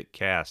this thick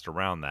cast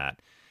around that.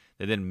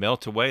 They then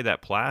melt away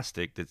that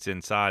plastic that's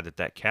inside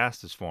that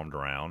cast is formed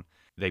around.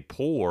 They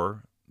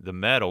pour the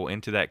metal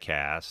into that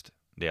cast.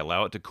 They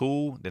allow it to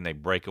cool. Then they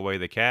break away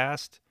the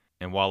cast.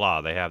 And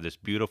voila, they have this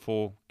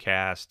beautiful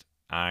cast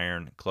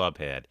iron club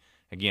head.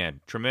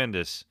 Again,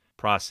 tremendous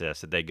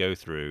process that they go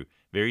through,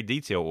 very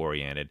detail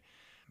oriented.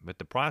 But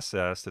the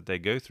process that they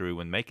go through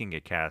when making a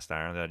cast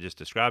iron that I just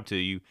described to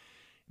you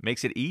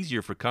makes it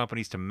easier for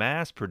companies to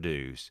mass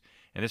produce.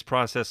 And this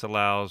process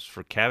allows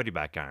for cavity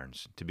back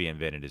irons to be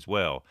invented as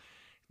well.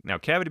 Now,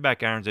 cavity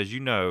back irons, as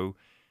you know,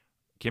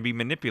 can be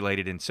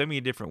manipulated in so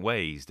many different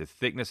ways. The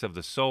thickness of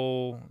the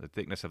sole, the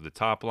thickness of the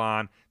top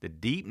line, the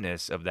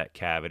deepness of that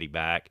cavity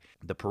back,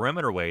 the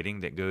perimeter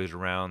weighting that goes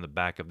around the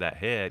back of that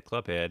head,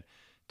 club head,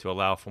 to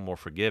allow for more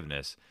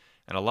forgiveness.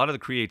 And a lot of the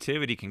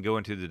creativity can go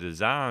into the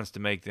designs to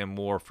make them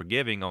more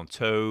forgiving on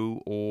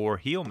toe or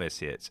heel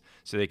mishits.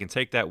 So they can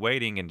take that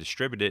weighting and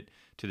distribute it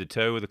to the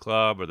toe of the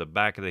club or the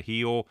back of the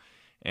heel.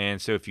 And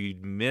so if you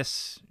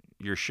miss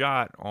your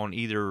shot on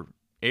either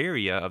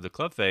area of the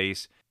club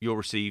face, you'll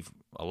receive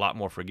a lot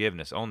more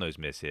forgiveness on those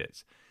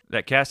mishits.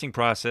 That casting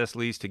process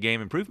leads to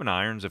game improvement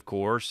irons, of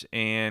course,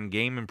 and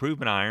game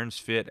improvement irons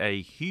fit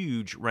a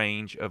huge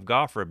range of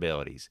golfer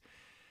abilities.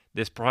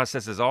 This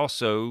process is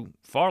also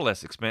far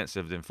less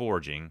expensive than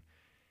forging,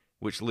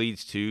 which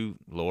leads to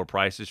lower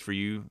prices for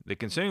you, the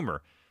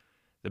consumer.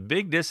 The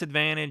big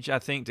disadvantage, I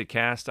think, to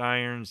cast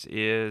irons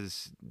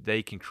is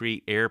they can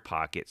create air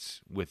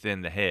pockets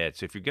within the head.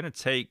 So if you're going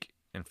to take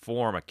and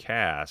form a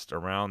cast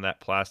around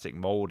that plastic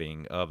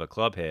molding of a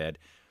club head,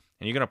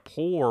 and you're going to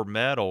pour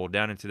metal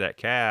down into that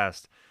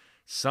cast,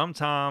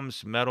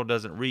 sometimes metal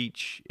doesn't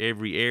reach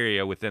every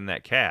area within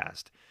that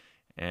cast.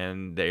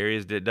 And the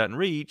areas that it doesn't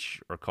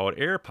reach are called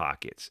air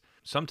pockets.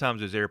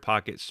 Sometimes those air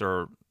pockets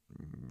are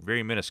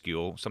very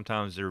minuscule.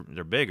 Sometimes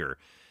they're bigger.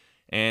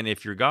 And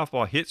if your golf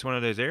ball hits one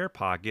of those air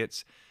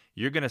pockets,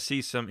 you're going to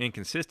see some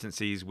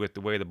inconsistencies with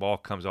the way the ball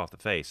comes off the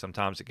face.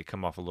 Sometimes it could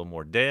come off a little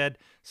more dead.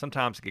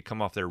 Sometimes it could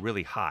come off there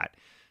really hot.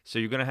 So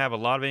you're going to have a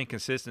lot of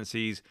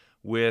inconsistencies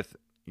with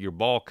your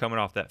ball coming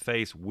off that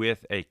face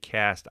with a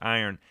cast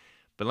iron.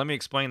 But let me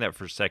explain that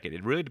for a second.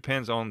 It really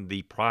depends on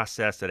the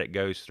process that it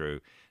goes through.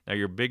 Now,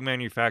 your big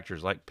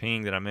manufacturers like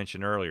Ping that I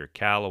mentioned earlier,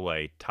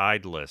 Callaway,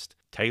 Titleist,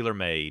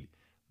 TaylorMade,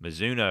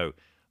 Mizuno,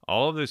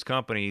 all of those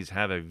companies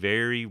have a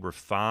very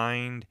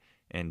refined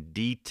and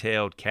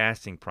detailed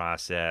casting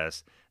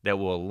process that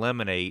will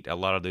eliminate a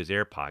lot of those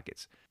air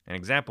pockets. An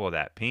example of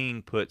that,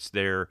 Ping puts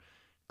their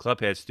club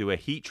heads through a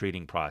heat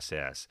treating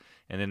process,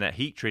 and then that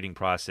heat treating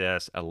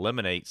process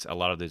eliminates a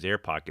lot of those air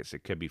pockets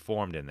that could be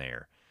formed in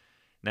there.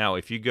 Now,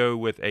 if you go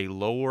with a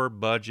lower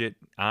budget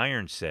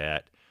iron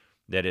set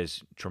that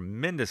is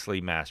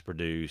tremendously mass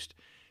produced,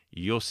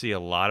 you'll see a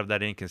lot of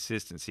that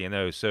inconsistency in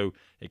those. So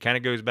it kind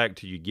of goes back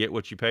to you get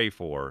what you pay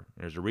for.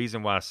 There's a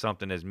reason why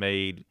something is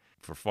made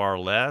for far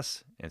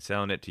less and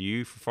selling it to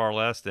you for far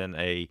less than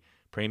a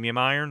premium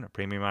iron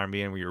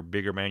being your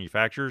bigger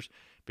manufacturers,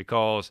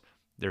 because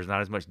there's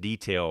not as much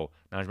detail,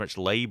 not as much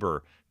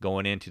labor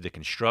going into the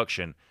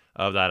construction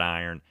of that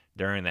iron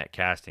during that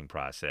casting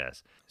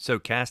process. So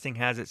casting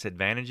has its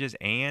advantages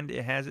and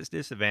it has its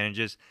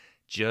disadvantages,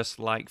 just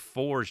like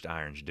forged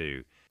irons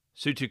do.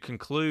 So to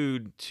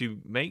conclude, to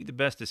make the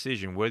best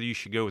decision whether you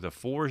should go with a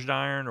forged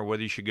iron or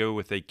whether you should go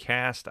with a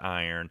cast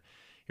iron,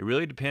 it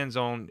really depends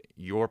on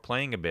your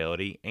playing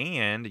ability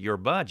and your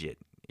budget.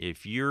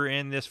 If you're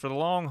in this for the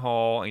long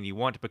haul and you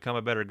want to become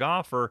a better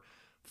golfer,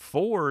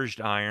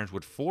 Forged irons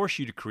would force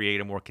you to create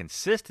a more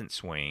consistent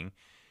swing,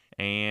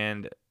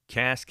 and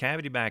cast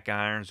cavity back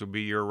irons will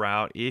be your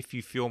route if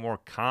you feel more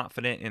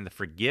confident in the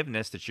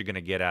forgiveness that you're going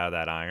to get out of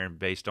that iron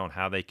based on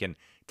how they can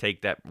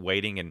take that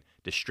weighting and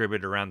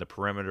distribute it around the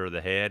perimeter of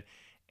the head,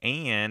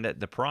 and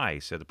the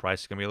price. So the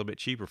price is going to be a little bit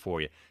cheaper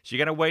for you. So you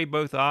got to weigh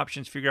both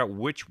options, figure out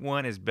which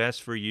one is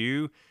best for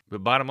you.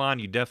 But bottom line,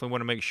 you definitely want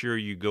to make sure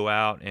you go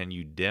out and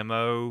you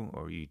demo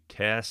or you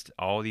test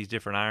all these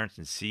different irons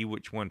and see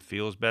which one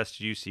feels best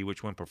to you, see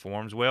which one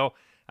performs well.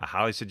 I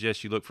highly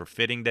suggest you look for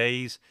fitting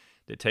days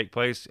that take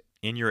place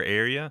in your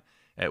area.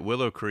 At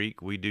Willow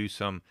Creek, we do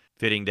some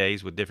fitting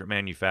days with different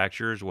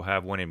manufacturers. We'll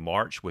have one in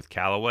March with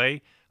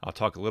Callaway. I'll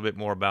talk a little bit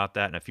more about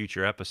that in a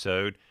future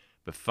episode.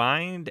 But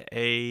find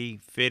a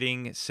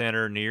fitting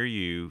center near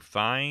you.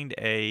 Find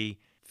a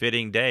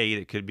fitting day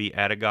that could be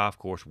at a golf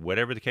course,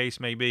 whatever the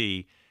case may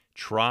be.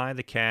 Try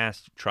the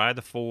cast, try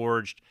the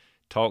forged,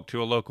 talk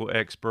to a local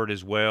expert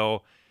as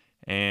well,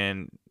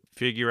 and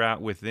figure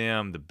out with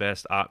them the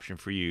best option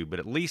for you. But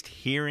at least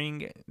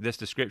hearing this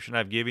description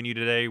I've given you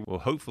today will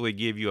hopefully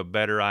give you a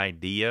better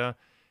idea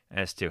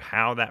as to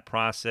how that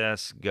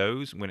process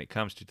goes when it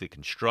comes to the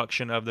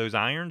construction of those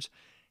irons,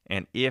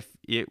 and if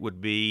it would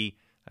be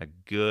a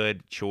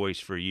good choice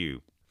for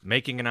you.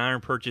 Making an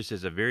iron purchase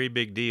is a very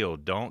big deal.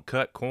 Don't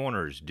cut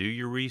corners. Do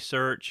your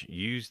research.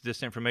 Use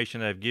this information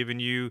that I've given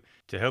you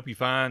to help you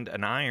find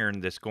an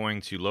iron that's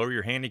going to lower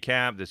your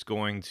handicap, that's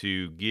going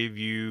to give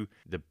you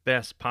the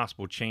best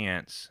possible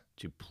chance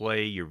to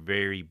play your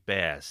very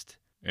best,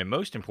 and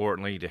most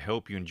importantly, to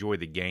help you enjoy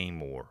the game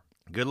more.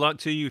 Good luck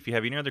to you. If you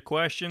have any other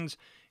questions,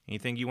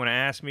 anything you want to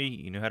ask me,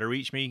 you know how to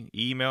reach me.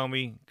 Email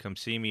me, come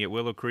see me at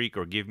Willow Creek,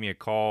 or give me a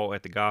call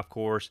at the golf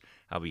course.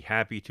 I'll be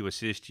happy to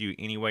assist you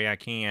any way I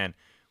can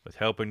with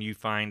helping you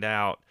find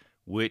out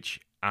which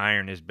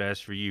iron is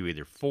best for you,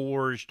 either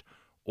forged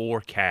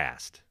or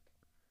cast.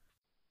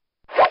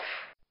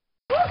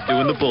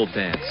 Doing the bull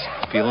dance,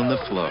 feeling the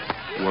flow,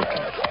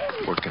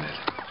 working it.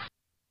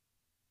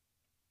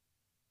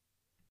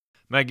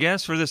 My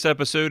guest for this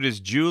episode is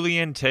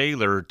Julian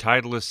Taylor,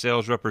 Titleist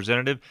sales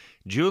representative.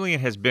 Julian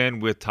has been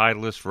with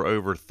Titleist for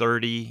over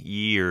 30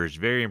 years.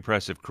 Very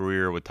impressive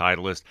career with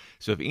Titleist.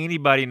 So if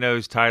anybody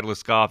knows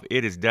Titleist golf,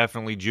 it is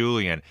definitely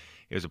Julian.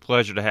 It was a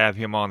pleasure to have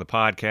him on the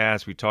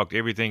podcast. We talked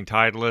everything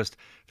Titleist,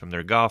 from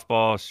their golf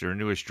balls to their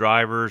newest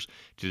drivers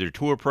to their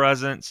tour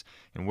presence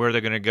and where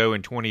they're going to go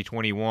in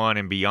 2021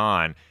 and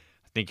beyond.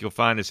 I think you'll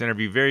find this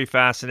interview very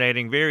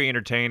fascinating, very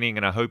entertaining,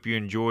 and I hope you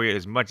enjoy it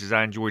as much as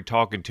I enjoyed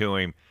talking to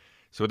him.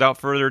 So without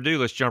further ado,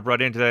 let's jump right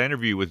into that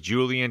interview with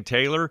Julian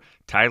Taylor,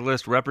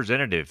 Titleist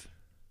representative.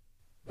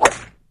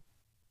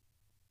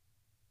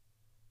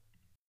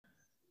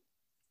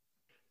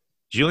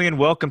 Julian,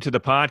 welcome to the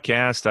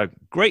podcast. I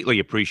greatly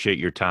appreciate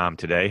your time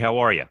today. How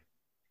are you?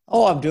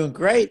 Oh, I'm doing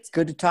great. It's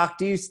good to talk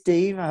to you,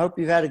 Steve. I hope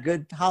you've had a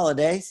good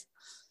holidays.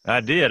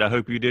 I did. I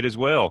hope you did as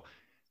well.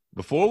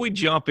 Before we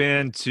jump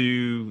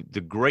into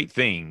the great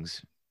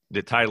things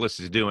that Titleist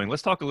is doing,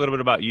 let's talk a little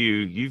bit about you.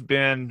 You've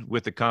been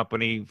with the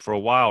company for a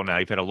while now.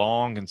 You've had a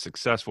long and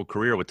successful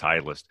career with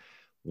Titleist.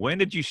 When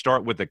did you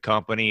start with the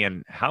company,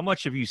 and how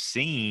much have you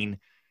seen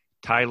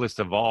Titleist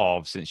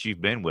evolve since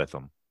you've been with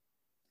them?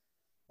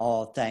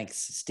 Oh, thanks,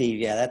 Steve.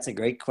 Yeah, that's a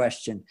great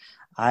question.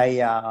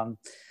 I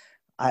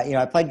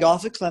played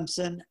golf at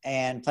Clemson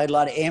and played a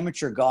lot of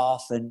amateur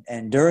golf.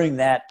 And during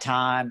that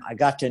time, I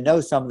got to know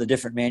some of the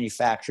different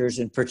manufacturers,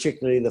 and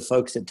particularly the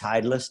folks at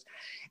Titleist.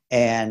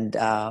 And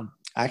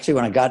actually,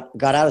 when I got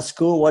out of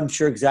school, wasn't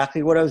sure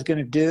exactly what I was going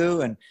to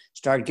do, and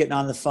started getting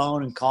on the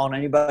phone and calling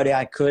anybody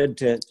I could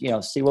to,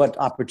 see what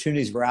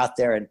opportunities were out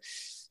there. And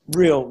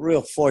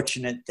real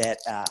fortunate that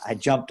I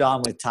jumped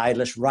on with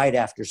Titleist right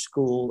after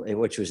school,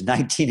 which was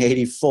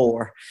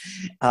 1984.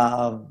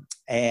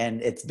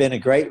 And it's been a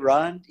great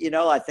run.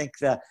 I think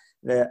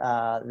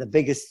the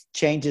biggest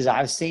changes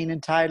I've seen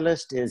in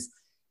Titleist is,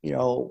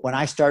 when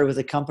I started with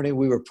the company,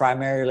 we were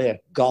primarily a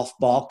golf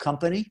ball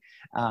company.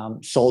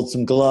 Sold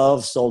some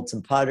gloves, sold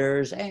some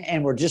putters,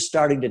 and we're just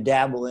starting to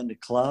dabble into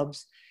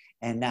clubs.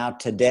 And now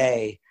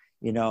today,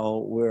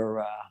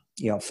 we're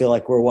feel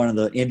like we're one of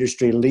the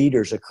industry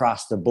leaders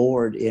across the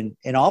board in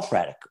all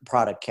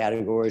product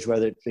categories,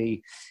 whether it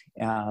be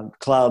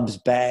clubs,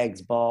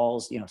 bags,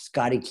 balls,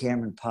 Scotty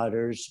Cameron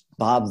putters,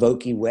 Bob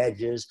Vokey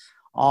wedges,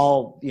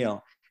 all,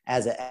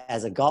 as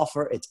a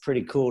golfer, it's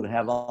pretty cool to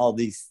have all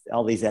these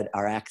at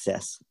our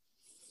access.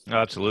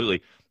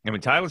 Absolutely. I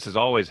mean, Titleist has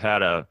always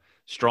had a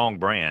strong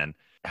brand.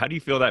 How do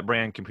you feel that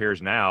brand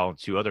compares now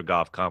to other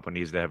golf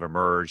companies that have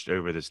emerged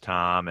over this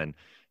time and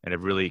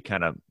have really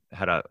kind of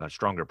had a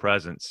stronger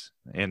presence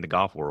in the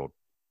golf world?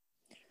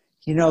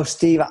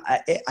 Steve,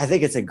 I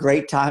think it's a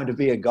great time to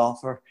be a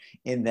golfer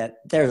in that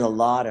there's a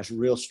lot of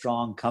real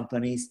strong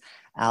companies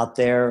out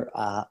there.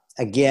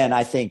 Again,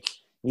 I think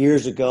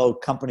years ago,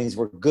 companies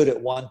were good at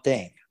one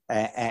thing.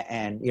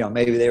 And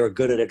maybe they were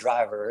good at a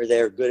driver, or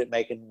they're good at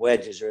making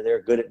wedges, or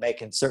they're good at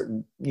making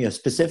certain,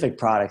 specific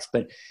products.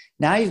 But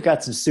now you've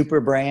got some super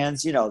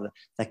brands, the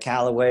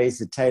Callaways,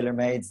 the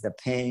TaylorMades, the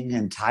Ping,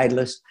 and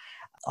Titleist.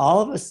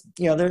 all of us,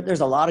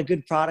 there's a lot of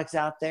good products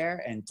out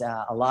there, and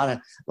a lot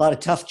of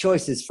tough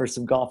choices for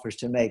some golfers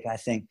to make, I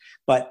think.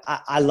 But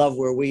I love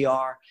where we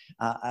are.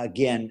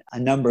 Again, a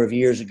number of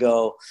years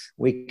ago,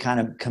 we kind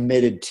of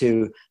committed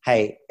to,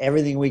 hey,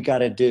 everything we got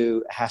to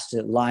do has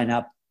to line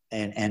up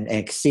and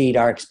exceed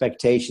our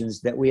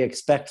expectations that we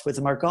expect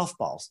with our golf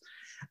balls.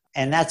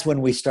 And that's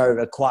when we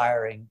started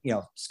acquiring,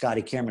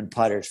 Scotty Cameron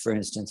putters, for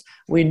instance.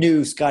 We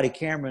knew Scotty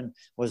Cameron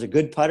was a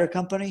good putter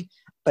company,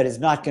 but it's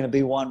not going to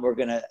be one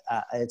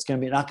it's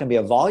not going to be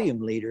a volume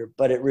leader,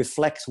 but it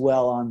reflects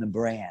well on the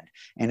brand.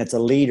 And it's a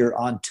leader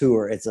on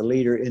tour. It's a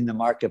leader in the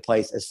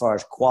marketplace as far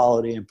as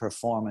quality and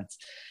performance.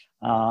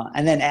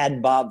 And then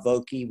add Bob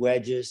Vokey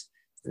wedges,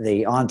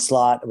 the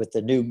Onslaught with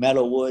the new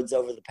metal woods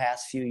over the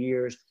past few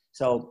years.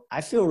 So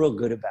I feel real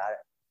good about it.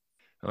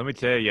 Let me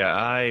tell you,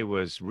 I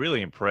was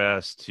really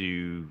impressed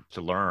to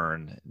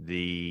learn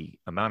the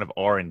amount of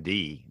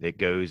R&D that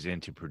goes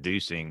into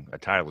producing a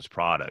Titleist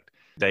product.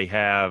 They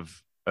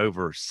have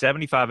over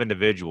 75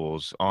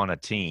 individuals on a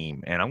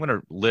team, and I'm going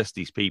to list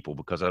these people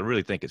because I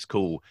really think it's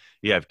cool.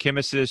 You have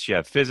chemists, you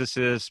have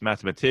physicists,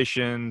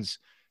 mathematicians,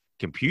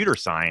 computer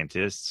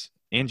scientists,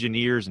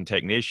 engineers and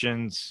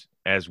technicians,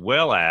 as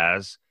well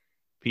as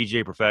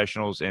PGA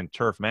professionals and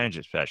turf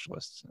management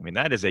specialists. I mean,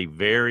 that is a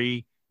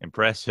very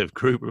impressive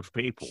group of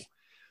people.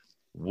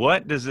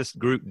 What does this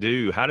group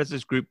do? How does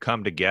this group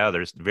come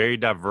together? It's a very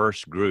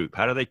diverse group.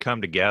 How do they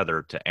come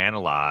together to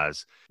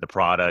analyze the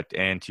product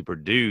and to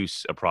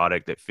produce a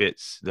product that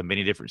fits the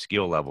many different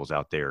skill levels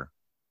out there?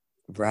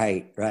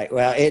 Right.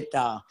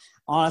 Well,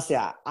 honestly,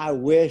 I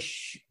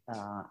wish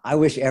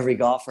every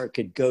golfer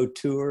could go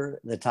tour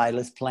the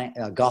Titleist plant,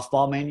 golf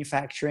ball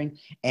manufacturing,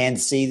 and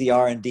see the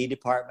R&D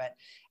department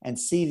and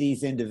see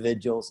these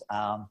individuals.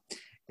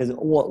 Because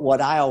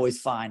what I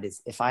always find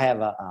is if I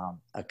have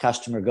a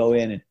customer go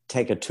in and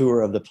take a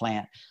tour of the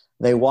plant,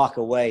 they walk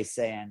away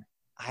saying,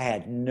 I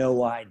had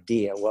no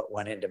idea what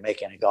went into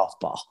making a golf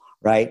ball,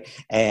 right?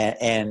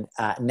 And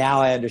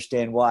now I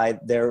understand why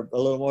they're a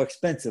little more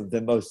expensive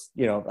than most,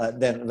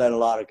 than a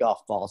lot of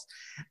golf balls.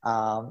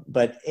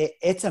 But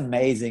it's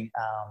amazing.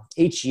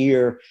 Each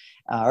year,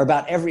 or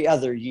about every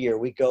other year,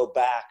 we go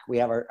back. We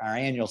have our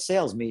annual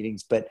sales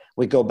meetings, but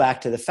we go back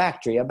to the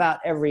factory.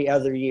 About every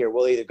other year,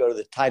 we'll either go to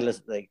the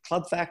Titleist, the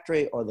club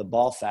factory, or the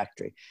ball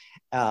factory.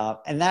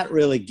 And that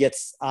really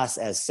gets us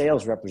as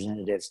sales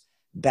representatives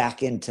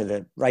back into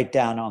the right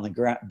down on the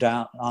ground,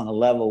 down on the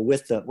level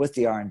with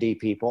the R&D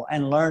people,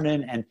 and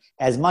learning. And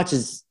as much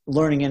as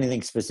learning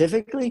anything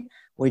specifically,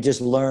 we just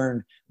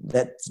learn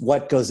that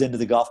what goes into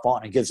the golf ball,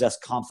 and it gives us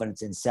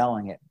confidence in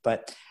selling it.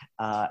 But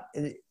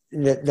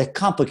the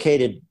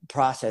complicated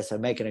process of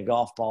making a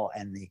golf ball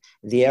and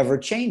the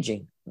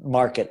ever-changing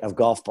market of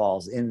golf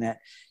balls, in that,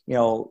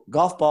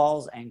 golf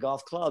balls and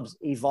golf clubs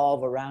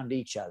evolve around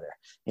each other.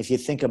 If you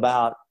think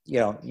about,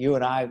 you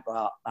and I,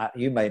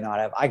 you may not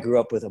have, I grew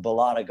up with a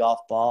Balata golf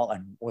ball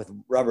and with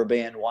rubber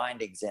band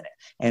windings in it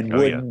and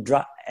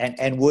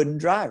wooden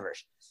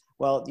drivers.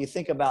 Well, you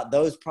think about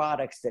those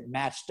products that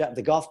matched up,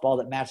 the golf ball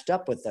that matched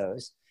up with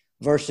those,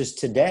 versus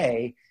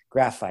today,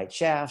 graphite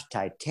shafts,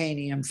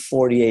 titanium,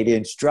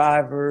 48-inch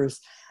drivers,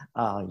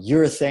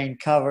 urethane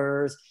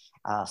covers,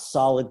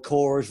 solid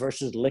cores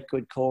versus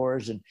liquid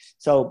cores. And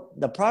so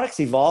the products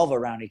evolve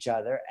around each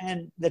other.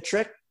 And the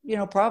trick,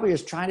 probably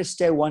is trying to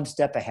stay one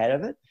step ahead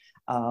of it.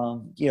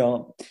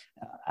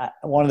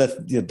 One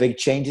of the big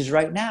changes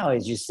right now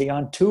is you see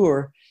on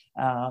tour,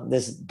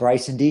 this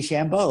Bryson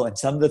DeChambeau and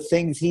some of the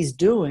things he's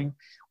doing.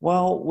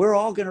 Well, we're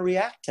all going to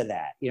react to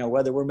that,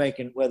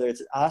 whether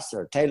it's us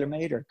or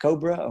TaylorMade or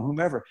Cobra or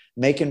whomever,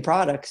 making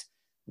products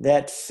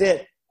that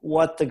fit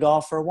what the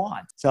golfer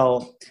wants.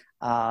 So,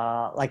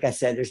 like I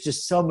said, there's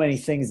just so many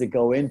things that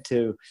go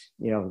into,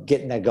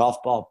 getting a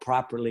golf ball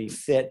properly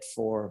fit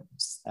for,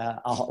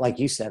 like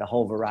you said, a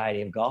whole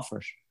variety of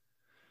golfers.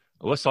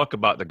 Well, let's talk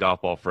about the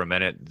golf ball for a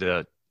minute.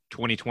 The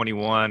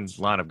 2021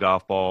 line of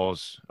golf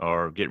balls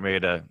are getting ready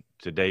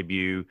to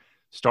debut,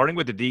 starting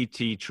with the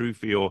DT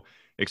TrueFeel.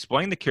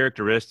 Explain the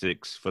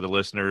characteristics for the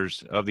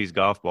listeners of these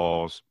golf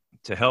balls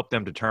to help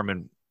them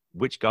determine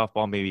which golf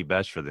ball may be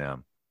best for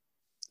them.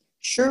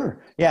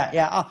 Sure.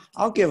 Yeah.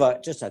 I'll give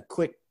just a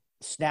quick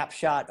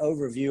snapshot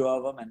overview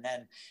of them. And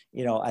then,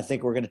 I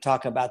think we're going to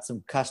talk about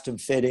some custom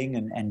fitting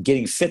and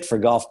getting fit for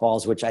golf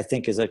balls, which I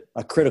think is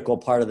a critical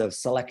part of the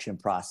selection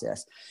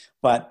process.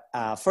 But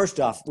first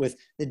off, with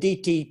the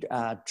DT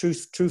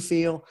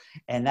TrueFeel,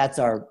 and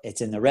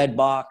it's in the red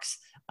box.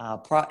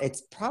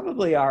 It's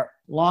probably our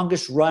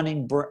longest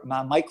running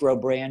micro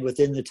brand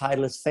within the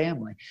Titleist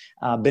family.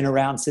 Been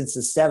around since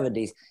the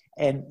 70s.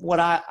 And what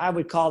I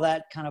would call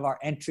that kind of our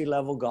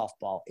entry-level golf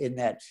ball, in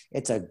that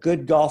it's a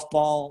good golf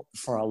ball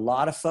for a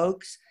lot of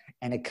folks,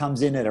 and it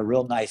comes in at a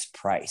real nice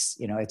price.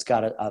 It's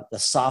got a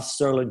soft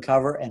Sterling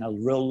cover and a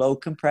real low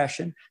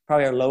compression,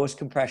 probably our lowest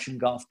compression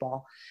golf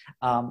ball.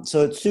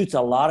 So it suits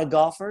a lot of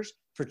golfers,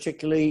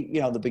 particularly,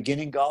 the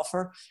beginning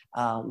golfer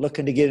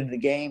looking to get into the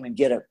game and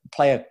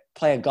play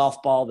a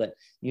golf ball that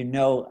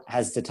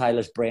has the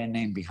Titleist brand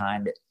name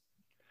behind it.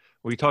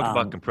 We talked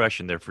about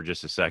compression there for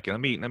just a second.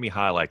 Let me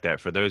highlight that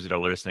for those that are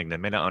listening that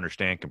may not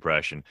understand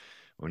compression.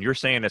 When you're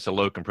saying it's a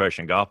low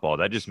compression golf ball,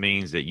 that just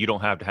means that you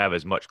don't have to have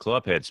as much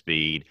club head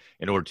speed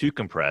in order to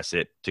compress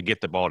it to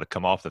get the ball to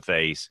come off the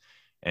face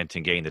and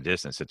to gain the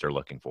distance that they're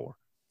looking for.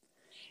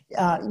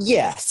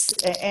 Yes,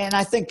 and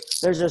I think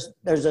there's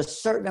a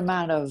certain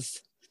amount of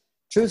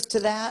truth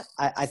to that.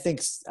 I think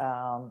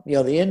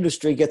the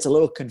industry gets a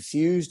little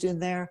confused in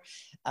there.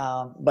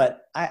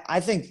 But I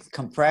think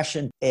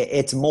compression,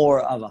 it's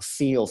more of a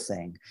feel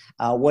thing.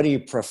 What do you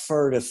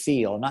prefer to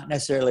feel? Not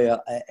necessarily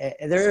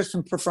there are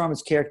some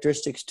performance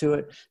characteristics to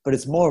it, but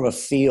it's more of a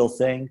feel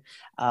thing.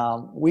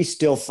 We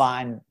still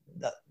find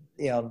that,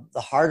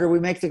 the harder we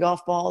make the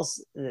golf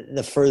balls,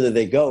 the further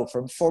they go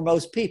for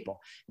most people.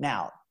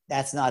 Now,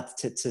 that's not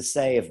to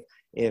say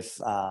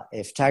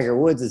if Tiger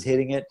Woods is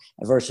hitting it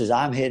versus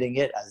I'm hitting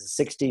it as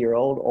a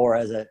 60-year-old or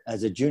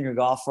as a junior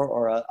golfer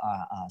or a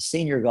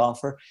senior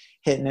golfer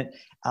hitting it,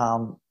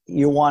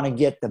 you want to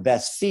get the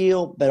best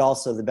feel, but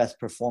also the best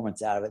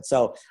performance out of it.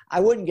 So I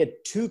wouldn't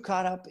get too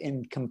caught up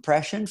in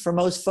compression for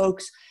most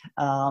folks,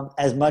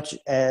 as much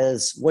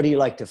as what do you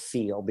like to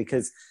feel?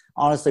 Because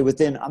honestly,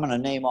 I'm going to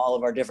name all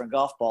of our different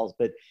golf balls,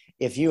 but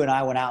if you and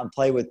I went out and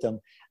play with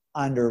them,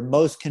 under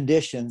most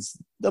conditions,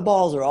 the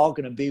balls are all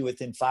going to be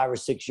within 5 or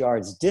 6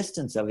 yards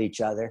distance of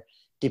each other,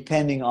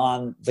 depending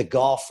on the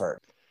golfer.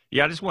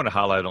 Yeah, I just want to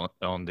highlight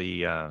on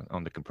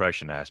the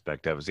compression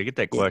aspect of it. So I get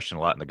that question a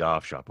lot in the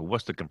golf shop. But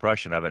what's the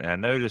compression of it? And I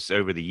noticed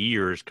over the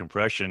years,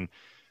 compression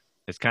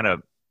has kind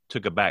of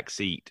took a back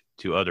seat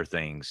to other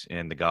things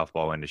in the golf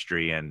ball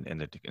industry and in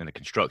the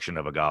construction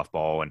of a golf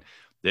ball. And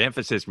the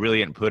emphasis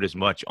really isn't put as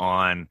much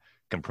on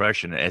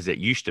compression as it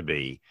used to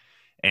be.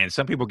 And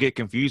some people get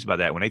confused by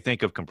that. When they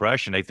think of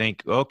compression, they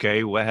think,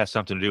 okay, well, it has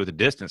something to do with the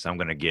distance I'm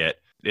going to get.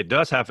 It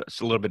does have a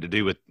little bit to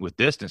do with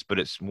distance, but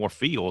it's more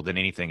feel than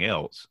anything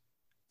else.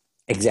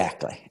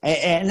 Exactly.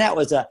 And that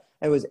was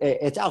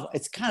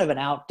it's kind of an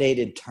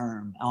outdated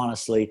term,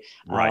 honestly.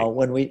 Right.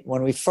 When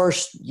we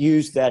first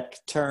used that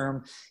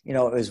term, it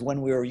was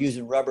when we were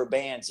using rubber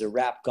bands to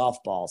wrap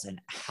golf balls,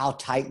 and how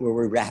tight were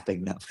we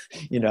wrapping them,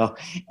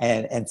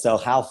 and so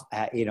how,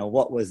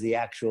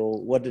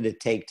 what did it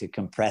take to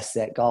compress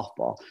that golf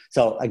ball?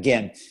 So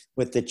again,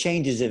 with the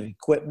changes of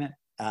equipment,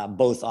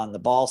 both on the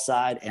ball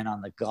side and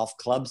on the golf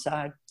club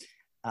side,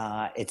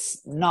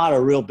 it's not a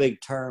real big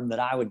term that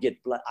I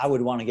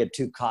would want to get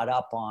too caught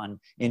up on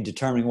in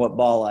determining what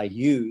ball I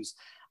use,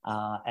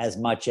 as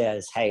much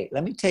as, hey,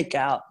 let me take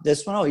out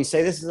this one. Oh, you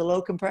say this is a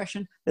low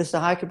compression, this is a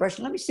high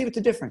compression. Let me see what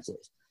the difference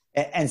is.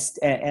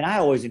 And I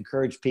always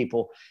encourage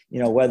people,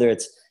 whether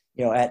it's,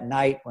 at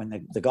night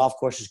when the golf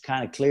course is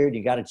kind of cleared,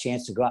 you got a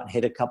chance to go out and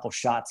hit a couple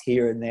shots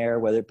here and there,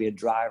 whether it be a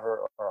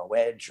driver or a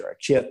wedge or a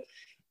chip.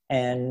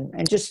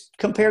 And just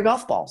compare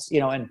golf balls,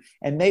 and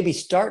maybe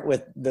start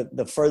with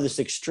the furthest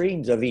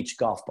extremes of each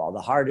golf ball, the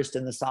hardest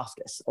and the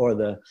softest, or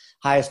the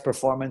highest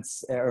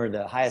performance or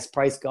the highest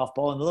price golf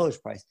ball and the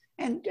lowest price,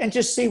 and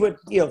just see what,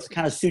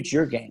 kind of suits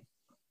your game.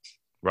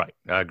 Right.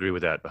 I agree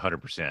with that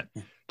 100%.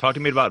 Talk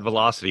to me about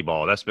Velocity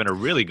Ball. That's been a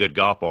really good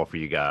golf ball for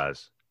you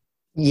guys.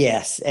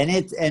 Yes,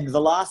 and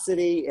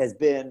Velocity has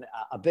been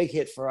a big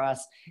hit for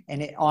us.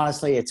 And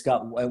honestly,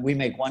 we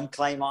make one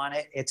claim on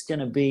it. It's going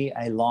to be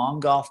a long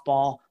golf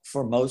ball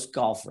for most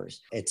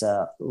golfers. It's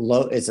a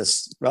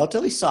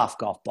relatively soft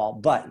golf ball,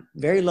 but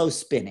very low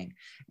spinning.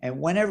 And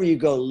whenever you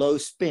go low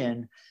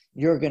spin,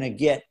 you're going to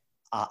get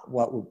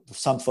what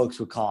some folks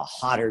would call a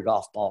hotter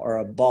golf ball, or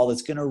a ball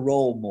that's going to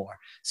roll more.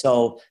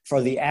 So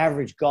for the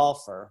average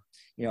golfer,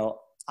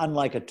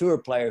 unlike a tour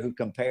player who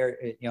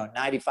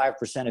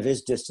 95% of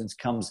his distance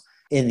comes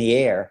in the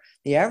air,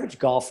 the average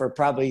golfer,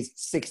 probably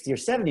 60 or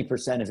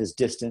 70% of his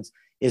distance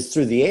is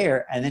through the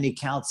air. And then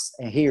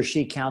he or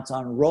she counts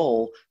on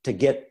roll to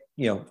get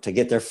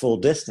their full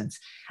distance.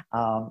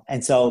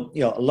 And so,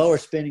 a lower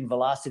spinning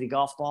velocity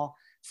golf ball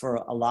for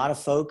a lot of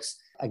folks,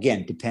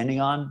 again,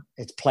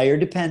 it's player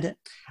dependent,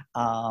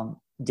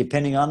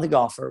 depending on the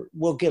golfer,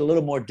 will get a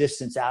little more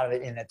distance out of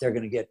it in that they're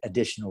going to get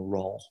additional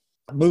roll.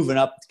 Moving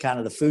up kind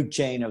of the food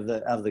chain of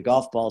the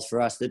golf balls for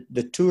us,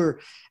 the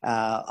tour,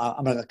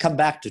 I'm going to come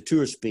back to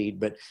tour speed,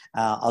 but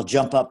I'll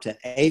jump up to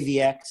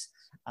AVX.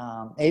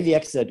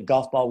 AVX is a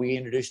golf ball we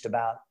introduced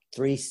about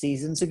 3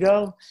 seasons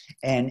ago,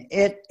 and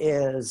it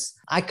is,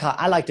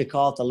 I like to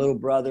call it the little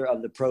brother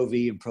of the Pro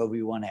V and Pro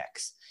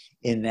V1X,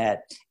 in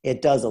that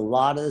it does a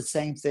lot of the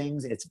same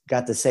things. It's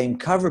got the same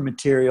cover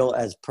material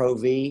as Pro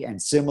V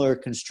and similar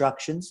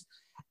constructions.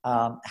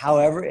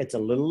 However, it's a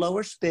little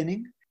lower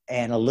spinning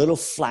and a little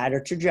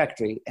flatter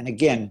trajectory. And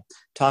again,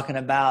 talking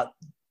about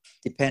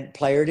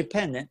player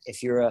dependent,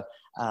 if you're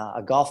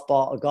a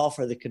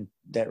golfer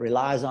that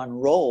relies on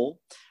roll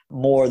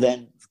more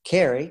than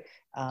carry,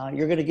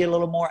 you're going to get a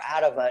little more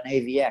out of an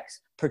AVX,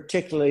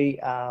 particularly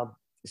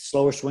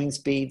slower swing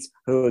speeds,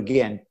 who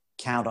again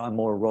count on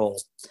more roll.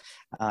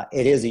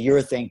 It is a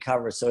urethane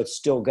cover, so it's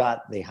still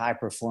got the high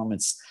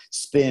performance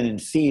spin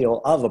and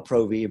feel of a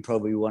Pro V and Pro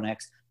V1X,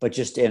 but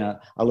just in a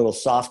little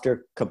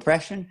softer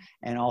compression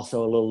and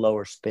also a little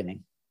lower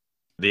spinning.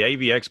 The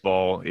AVX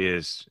ball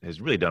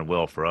has really done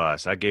well for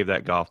us. I gave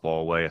that golf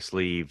ball away a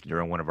sleeve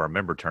during one of our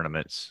member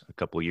tournaments a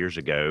couple of years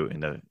ago,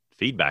 and the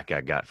feedback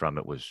I got from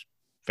it was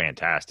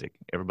fantastic.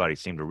 Everybody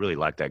seemed to really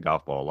like that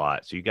golf ball a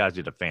lot. So you guys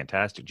did a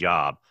fantastic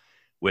job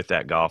with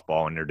that golf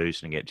ball,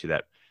 introducing it to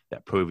that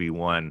Pro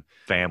V1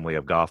 family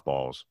of golf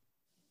balls.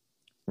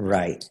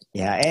 Right.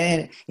 Yeah.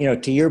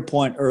 And, to your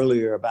point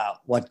earlier about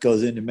what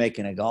goes into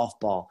making a golf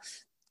ball,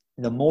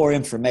 the more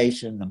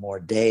information, the more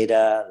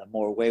data, the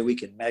more way we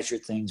can measure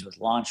things with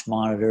launch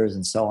monitors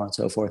and so on and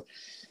so forth.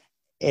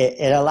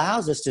 It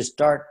allows us to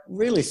start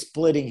really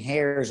splitting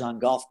hairs on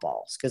golf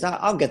balls. Because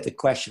I'll get the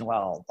question,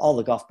 well, all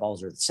the golf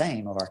balls are the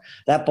same, or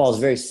that ball is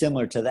very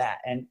similar to that.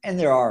 And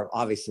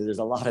there's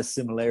a lot of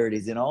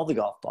similarities in all the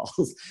golf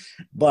balls.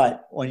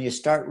 But when you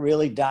start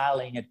really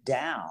dialing it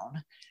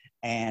down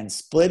and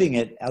splitting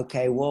it,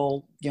 okay,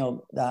 well,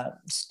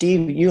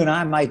 Steve, you and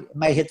I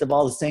might hit the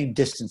ball the same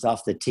distance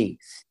off the tee,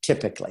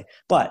 typically,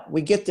 but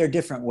we get there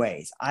different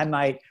ways. I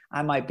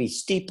might be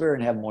steeper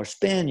and have more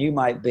spin. You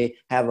might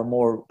have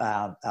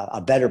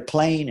a better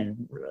plane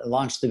and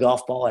launch the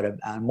golf ball at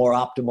a more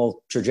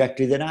optimal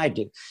trajectory than I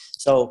do.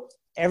 So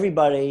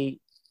everybody,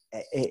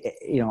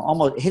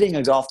 almost hitting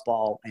a golf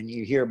ball, and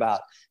you hear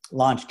about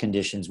launch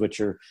conditions,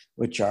 which are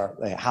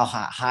how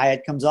high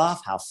it comes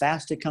off, how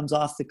fast it comes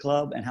off the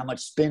club, and how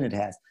much spin it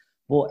has.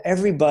 Well,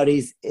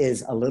 everybody's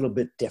is a little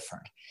bit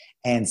different.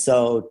 And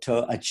so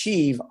to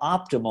achieve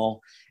optimal,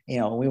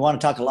 we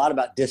want to talk a lot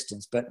about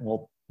distance, but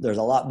there's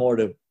a lot more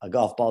to a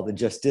golf ball than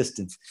just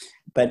distance.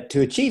 But to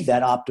achieve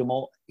that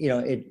optimal,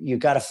 you've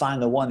got to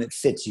find the one that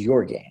fits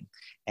your game.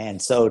 And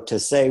so to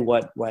say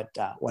what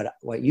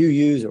you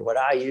use or what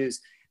I use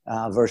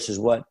versus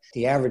what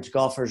the average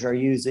golfers are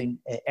using,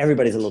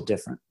 everybody's a little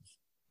different.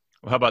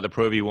 Well, how about the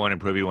Pro V1 and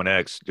Pro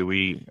V1X? Are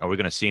we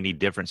going to see any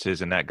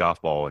differences in that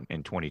golf ball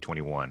in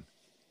 2021?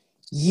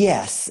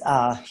 Yes.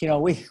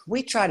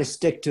 We try to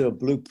stick to a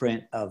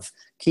blueprint of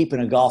keeping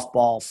a golf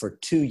ball for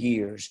 2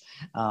 years.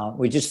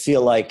 We just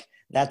feel like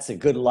that's a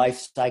good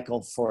life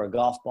cycle for a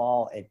golf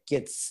ball. It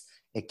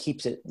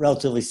keeps it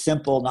relatively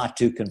simple, not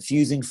too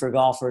confusing for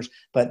golfers.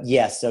 But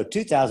yes, so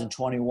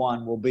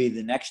 2021 will be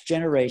the next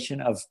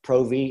generation of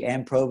Pro V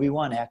and Pro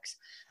V1X.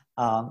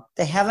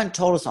 They haven't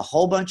told us a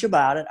whole bunch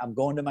about it. I'm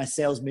going to my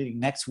sales meeting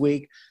next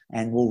week,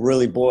 and we'll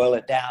really boil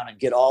it down and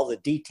get all the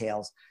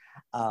details.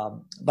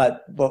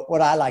 But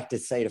what I like to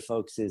say to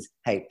folks is,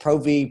 hey, Pro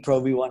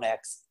V1X,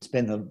 it's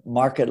been the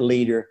market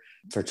leader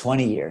for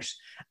 20 years.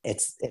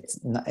 It's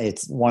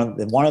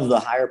one of the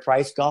higher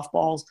priced golf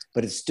balls,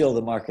 but it's still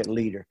the market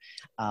leader,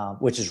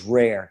 which is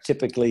rare.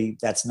 Typically,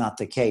 that's not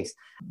the case.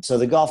 So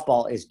the golf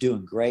ball is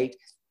doing great.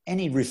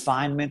 Any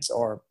refinements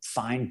or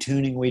fine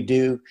tuning we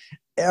do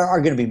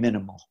are going to be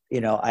minimal.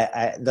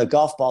 The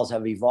golf balls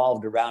have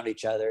evolved around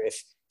each other.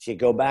 If you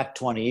go back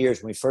 20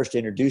 years, when we first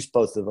introduced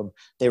both of them,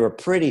 they were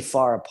pretty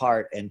far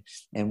apart. And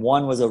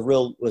one was a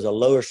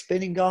lower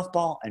spinning golf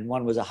ball, and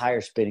one was a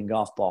higher spinning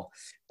golf ball,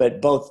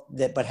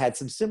 but had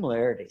some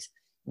similarities.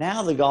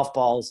 Now the golf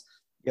balls,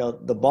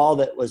 the ball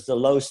that was the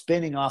low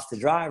spinning off the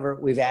driver,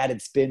 we've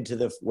added spin to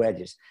the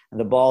wedges. And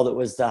the ball that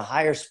was the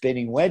higher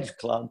spinning wedge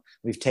club,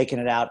 we've taken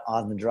it out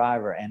on the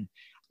driver. And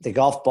the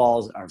golf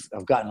balls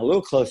have gotten a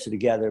little closer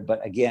together,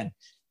 but again,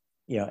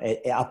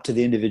 up to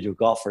the individual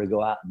golfer to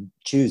go out and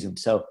choose them.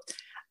 So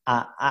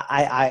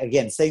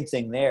again, same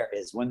thing there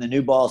is when the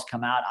new balls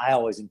come out, I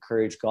always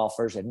encourage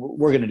golfers, and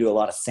we're going to do a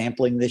lot of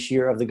sampling this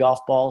year of the golf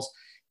balls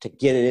to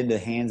get it into the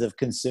hands of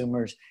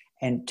consumers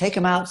and take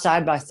them out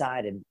side by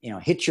side and,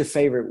 hit your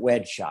favorite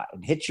wedge shot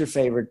and hit your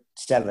favorite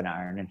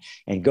 7-iron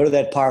and go to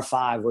that par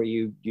 5 where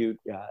you're going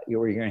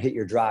to hit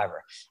your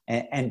driver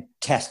and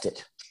test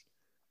it.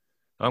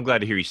 I'm glad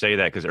to hear you say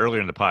that, because earlier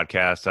in the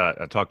podcast,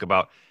 I talked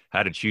about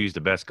how to choose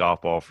the best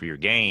golf ball for your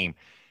game.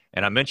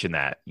 And I mentioned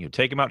that,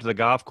 take them out to the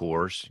golf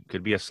course.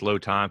 Could be a slow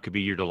time, could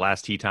be the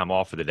last tee time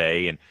off for the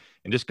day, and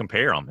just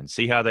compare them and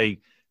see how they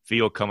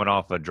feel coming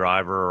off a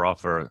driver or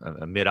off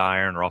a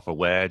mid-iron or off a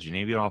wedge and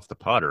even off the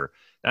putter.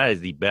 That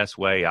is the best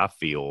way, I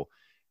feel,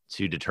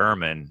 to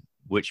determine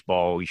which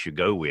ball you should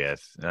go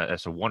with.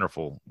 That's a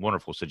wonderful,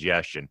 wonderful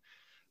suggestion.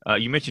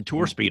 You mentioned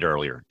Tour Speed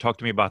earlier. Talk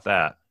to me about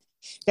that.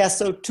 Yeah,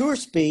 so Tour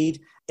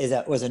Speed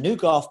was a new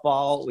golf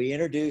ball we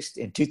introduced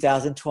in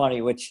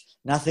 2020, which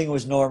nothing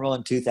was normal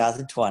in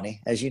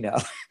 2020, as you know.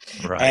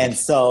 Right. And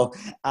so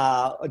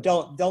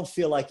don't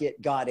feel like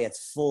it got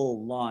its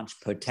full launch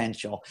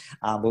potential.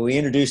 But we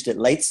introduced it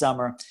late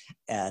summer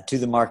to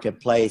the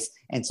marketplace.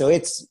 And so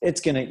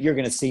you're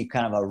gonna see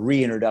kind of a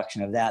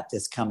reintroduction of that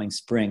this coming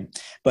spring.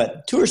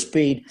 But Tour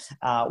Speed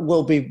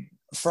will be,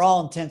 for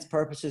all intents and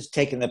purposes,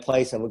 taking the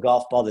place of a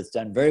golf ball that's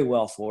done very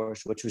well for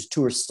us, which was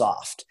Tour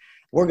Soft.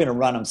 We're going to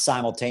run them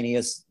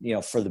simultaneous,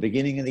 for the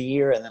beginning of the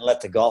year, and then let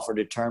the golfer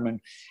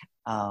determine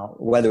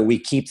whether we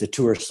keep the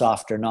Tour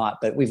Soft or not.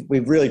 But we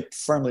really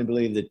firmly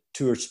believe that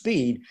Tour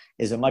Speed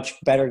is a much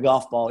better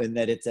golf ball in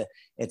that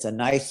it's a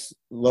nice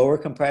lower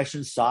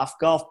compression, soft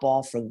golf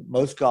ball for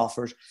most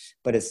golfers,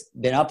 but it's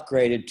been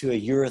upgraded to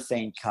a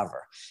urethane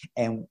cover.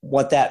 And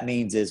what that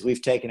means is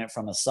we've taken it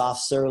from a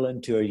soft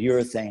Surlyn to a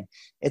urethane.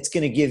 It's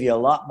going to give you a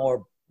lot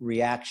more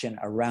reaction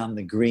around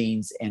the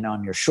greens and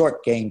on your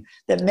short game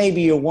that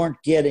maybe you weren't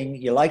getting.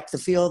 You like the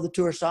feel of the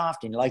Tour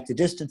Soft and you like the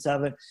distance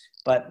of it,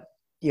 but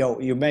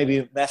you may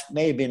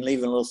have been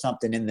leaving a little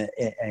something in the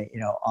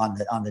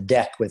on the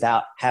deck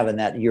without having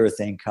that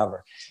urethane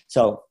cover.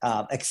 So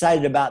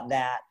excited about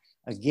that.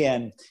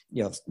 Again,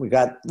 we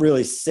got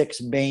really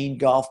 6 main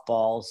golf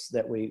balls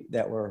that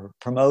we're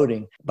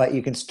promoting, but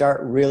you can start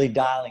really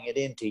dialing it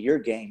into your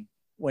game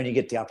when you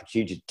get the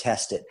opportunity to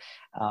test it.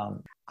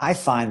 I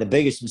find the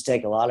biggest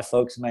mistake a lot of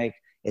folks make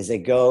is they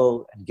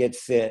go and get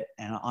fit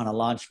and on a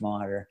launch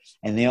monitor,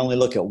 and they only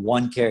look at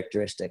one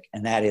characteristic,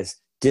 and that is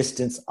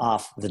distance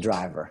off the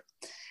driver.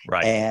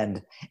 Right.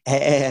 And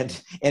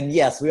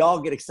yes, we all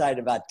get excited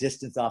about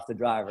distance off the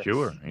driver.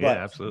 Sure. Yeah,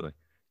 absolutely.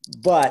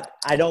 But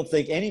I don't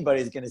think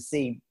anybody's going to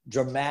see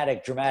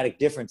dramatic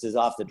differences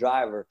off the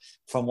driver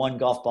from one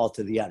golf ball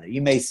to the other.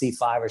 You may see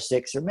 5 or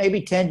 6 or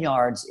maybe 10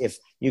 yards if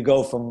you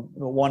go from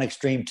one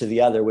extreme to the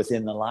other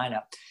within the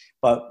lineup.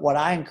 But what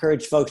I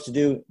encourage folks to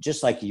do,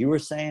 just like you were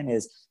saying,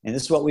 is, and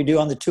this is what we do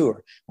on the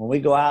tour, when we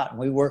go out and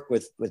we work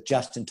with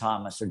Justin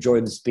Thomas or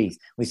Jordan Spieth,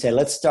 we say,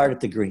 let's start at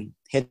the green,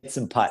 hit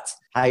some putts.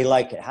 How you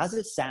like it? How's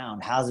it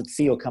sound? How's it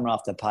feel coming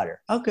off the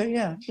putter? Okay,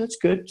 yeah, that's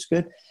good. It's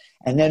good.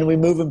 And then we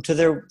move them to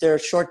their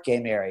short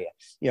game area,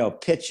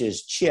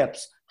 pitches,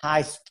 chips,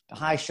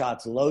 high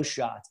shots, low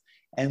shots,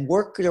 and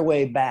work their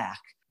way back.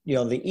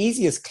 The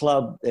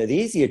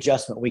easy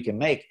adjustment we can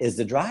make is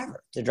the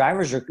driver. The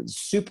drivers are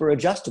super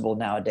adjustable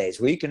nowadays,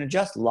 where you can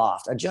adjust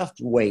loft, adjust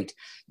weight,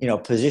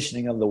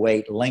 positioning of the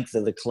weight, length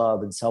of the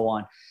club, and so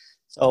on.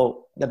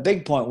 So the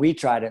big point we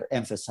try to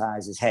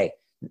emphasize is, hey,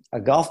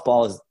 a golf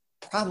ball is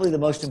probably the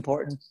most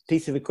important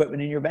piece of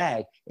equipment in your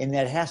bag, in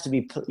that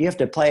you have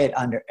to play it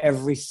under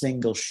every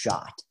single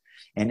shot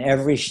and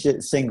every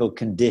single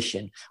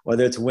condition,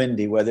 whether it's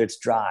windy, whether it's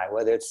dry,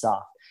 whether it's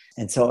soft.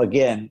 And so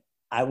again,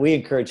 we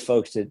encourage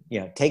folks to,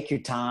 take your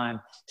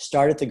time,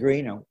 start at the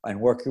green and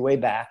work your way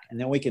back, and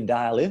then we can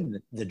dial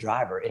in the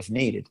driver if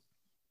needed.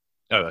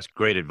 Oh, that's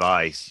great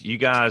advice. You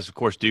guys, of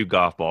course, do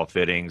golf ball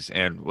fittings.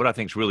 And what I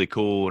think is really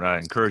cool, and I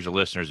encourage the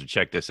listeners to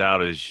check this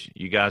out, is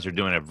you guys are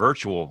doing a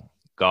virtual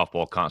golf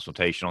ball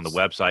consultation on the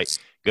website.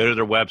 Go to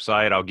their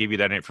website. I'll give you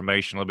that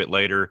information a little bit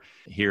later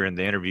here in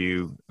the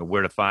interview,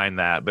 where to find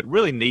that. But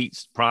really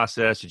neat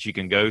process that you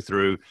can go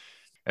through.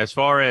 As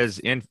far as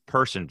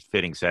in-person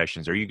fitting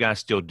sessions, are you guys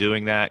still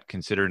doing that,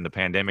 considering the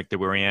pandemic that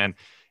we're in?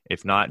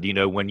 If not, do you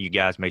know when you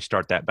guys may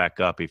start that back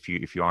up if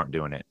you aren't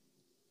doing it?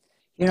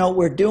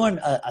 We're doing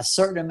a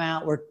certain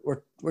amount.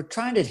 We're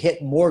trying to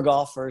hit more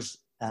golfers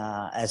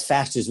as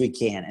fast as we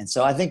can. And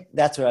so I think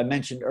that's what I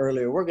mentioned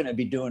earlier. We're going to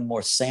be doing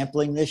more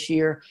sampling this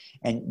year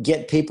and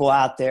get people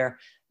out there.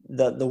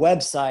 The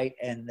website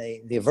and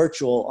the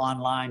virtual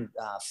online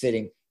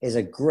fitting is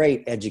a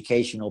great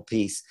educational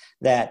piece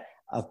that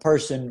a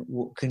person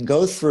can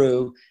go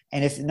through,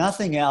 and if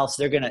nothing else,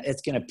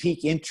 it's gonna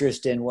pique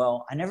interest in,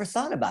 well, I never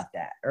thought about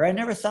that, or I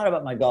never thought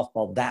about my golf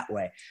ball that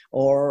way,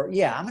 or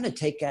yeah, I'm gonna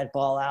take that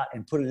ball out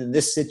and put it in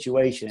this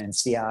situation and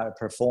see how it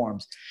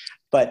performs.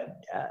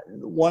 But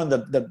one of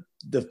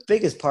the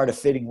biggest part of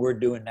fitting we're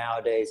doing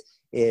nowadays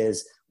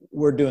is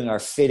we're doing our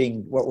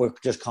fitting, what we're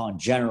just calling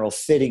general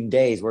fitting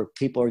days, where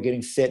people are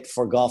getting fit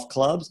for golf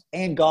clubs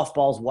and golf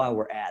balls while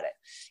we're at it,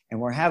 and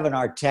we're having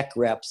our tech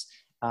reps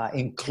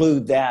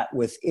include that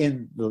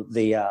within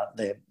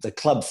the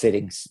club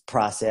fittings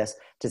process,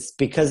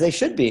 because they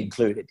should be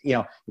included.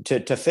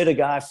 To fit a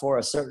guy for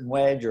a certain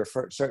wedge or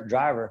for a certain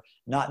driver,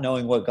 not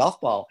knowing what golf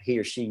ball he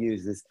or she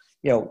uses,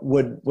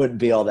 wouldn't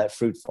be all that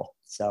fruitful.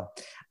 So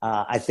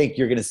I think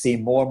you're going to see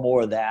more and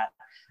more of that.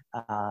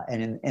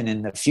 And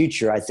in the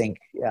future, I think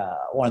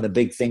one of the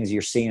big things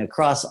you're seeing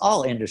across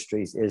all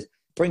industries is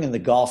bringing the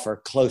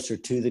golfer closer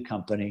to the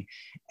company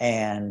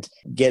and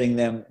getting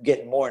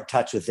more in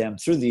touch with them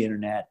through the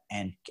internet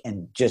and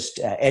just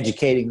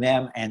educating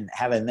them and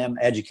having them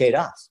educate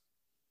us.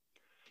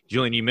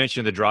 Julian, you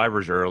mentioned the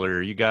drivers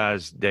earlier. You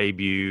guys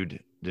debuted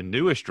the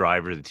newest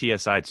driver, the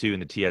TSI-2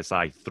 and the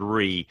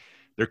TSI-3.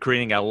 They're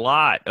creating a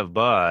lot of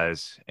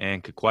buzz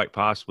and could quite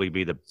possibly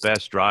be the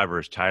best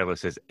drivers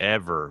Titleist has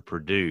ever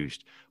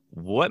produced.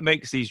 What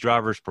makes these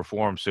drivers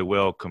perform so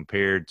well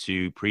compared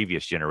to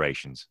previous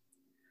generations?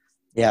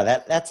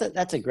 Yeah, that's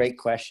a great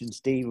question,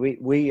 Steve.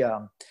 We've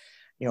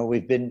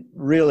been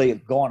really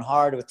going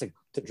hard with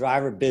the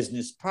driver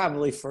business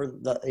probably for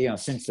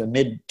since the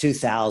mid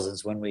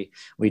 2000s when we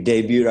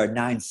debuted our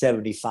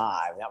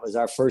 975. That was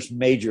our first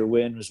major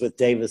win, was with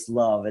Davis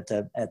Love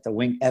at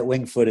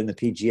Winged Foot in the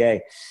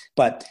PGA.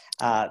 But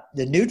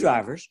the new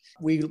drivers,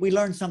 we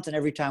learn something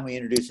every time we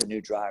introduce a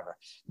new driver.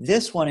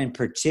 This one in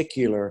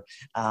particular,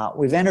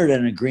 we've entered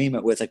an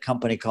agreement with a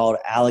company called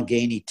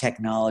Allegheny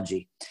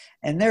Technology,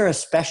 and they're a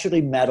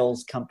specialty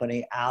metals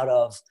company out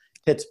of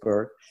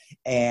Pittsburgh,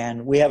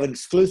 and we have an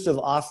exclusive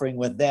offering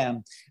with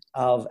them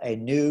of a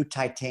new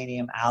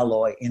titanium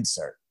alloy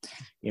insert.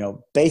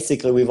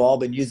 Basically we've all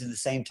been using the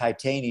same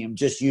titanium,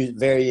 just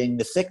varying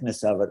the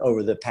thickness of it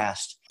over the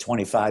past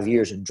 25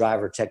 years in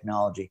driver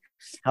technology.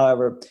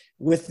 However,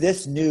 with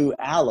this new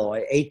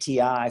alloy,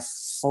 ATI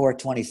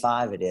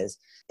 425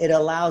 it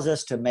allows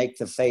us to make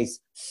the face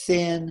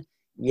thin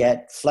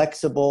yet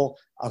flexible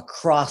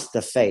across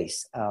the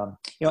face.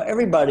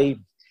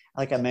 Everybody,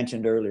 like I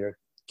mentioned earlier,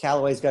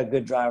 Callaway's got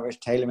good drivers.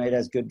 TaylorMade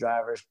has good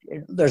drivers.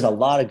 There's a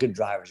lot of good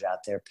drivers out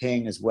there,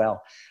 Ping as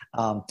well.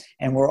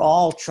 And we're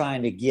all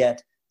trying to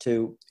get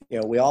to,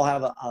 we all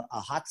have a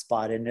hot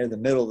spot in there, the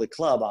middle of the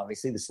club,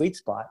 obviously the sweet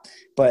spot.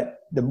 But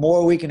the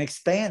more we can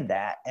expand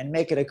that and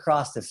make it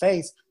across the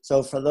face,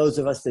 so for those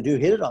of us that do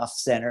hit it off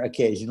center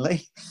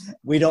occasionally,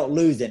 we don't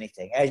lose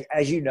anything.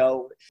 As you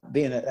know,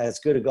 being as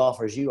good a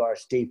golfer as you are,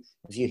 Steve,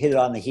 if you hit it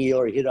on the heel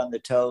or you hit it on the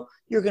toe,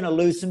 you're going to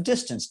lose some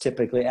distance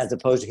typically, as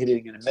opposed to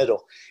hitting in the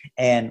middle.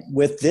 And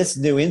with this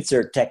new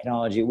insert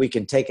technology, we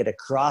can take it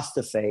across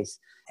the face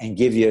and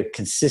give you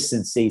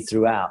consistency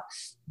throughout.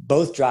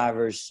 Both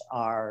drivers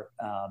are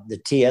the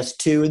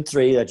TS2 and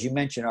 3 that you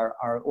mentioned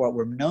are what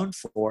we're known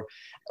for.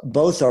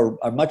 Both are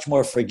much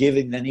more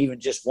forgiving than even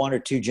just 1 or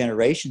 2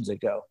 generations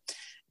ago.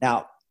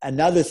 Now,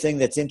 another thing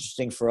that's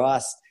interesting for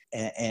us,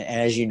 and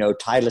as you know,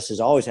 Titleist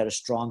has always had a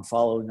strong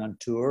following on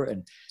tour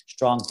and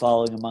strong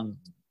following among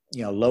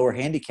lower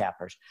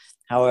handicappers.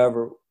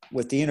 However,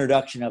 with the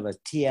introduction of a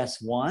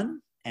TS1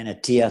 and a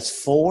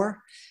TS4,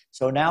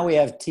 so now we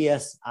have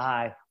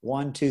TSI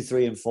 1, 2,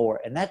 3, and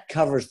 4, and that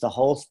covers the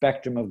whole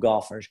spectrum of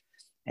golfers.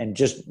 And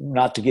just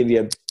not to give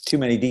you too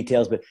many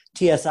details, but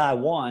TSI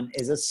 1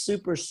 is a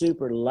super,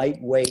 super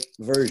lightweight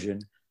version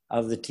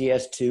of the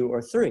TS2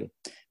 or 3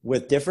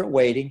 with different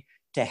weighting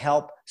to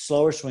help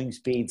slower swing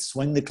speeds,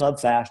 swing the club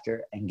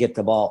faster, and get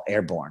the ball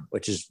airborne,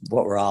 which is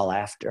what we're all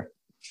after.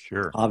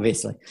 Sure.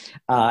 Obviously.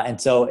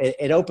 And so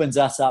it opens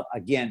us up,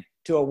 again,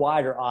 to a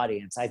wider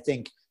audience. I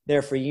think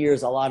there for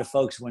years, a lot of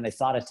folks, when they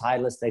thought of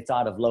Titleist, they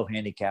thought of low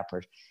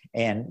handicappers.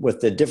 And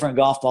with the different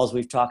golf balls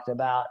we've talked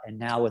about, and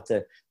now with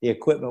the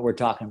equipment we're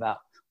talking about,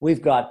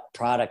 we've got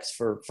products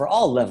for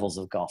all levels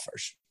of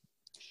golfers.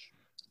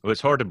 Well,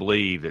 it's hard to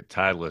believe that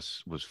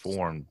Titleist was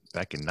formed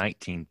back in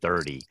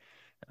 1930.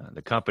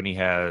 The company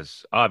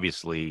has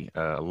obviously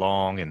a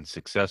long and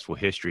successful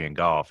history in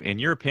golf. In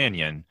your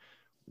opinion,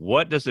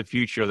 what does the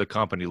future of the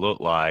company look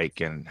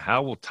like, and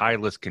how will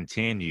Titleist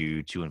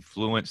continue to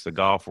influence the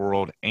golf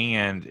world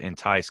and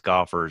entice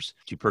golfers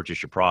to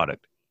purchase your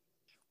product?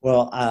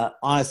 Well,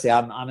 honestly,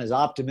 I'm as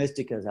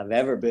optimistic as I've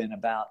ever been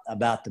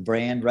about the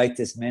brand right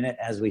this minute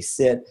as we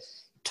sit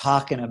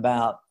talking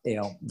about,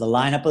 the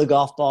lineup of the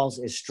golf balls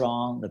is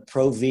strong. The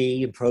Pro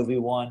V and Pro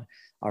V1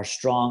 are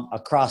strong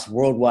across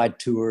worldwide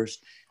tours.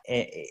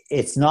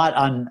 It's not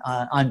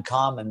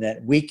uncommon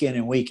that week in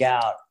and week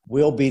out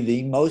will be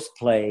the most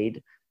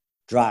played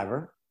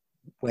driver,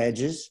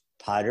 wedges,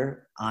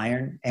 putter,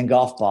 iron, and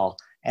golf ball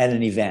at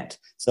an event.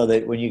 So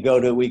that when we go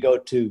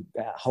to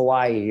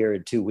Hawaii here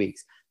in 2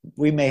 weeks,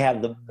 we may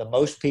have the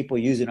most people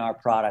using our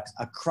products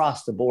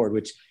across the board,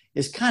 which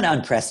is kind of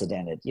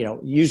unprecedented.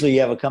 Usually you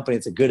have a company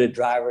that's good at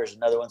drivers,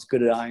 another one's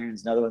good at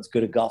irons, another one's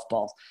good at golf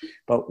balls,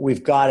 but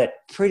we've got it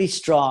pretty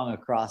strong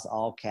across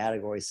all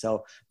categories.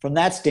 So from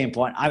that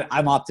standpoint,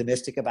 I'm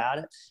optimistic about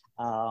it.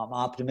 I'm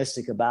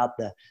optimistic about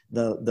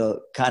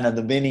the kind of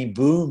the mini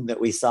boom that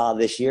we saw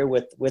this year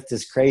with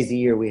this crazy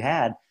year we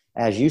had.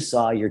 As you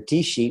saw, your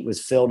tee sheet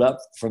was filled up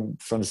from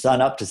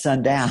sun up to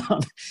sundown.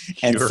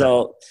 And Sure.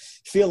 So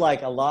feel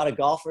like a lot of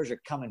golfers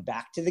are coming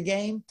back to the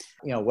game,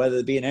 whether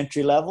it be an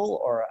entry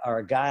level or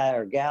a guy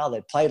or gal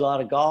that played a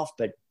lot of golf,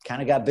 but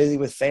kind of got busy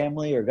with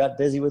family or got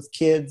busy with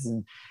kids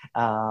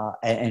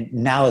and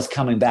now is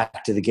coming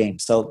back to the game.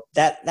 So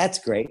that's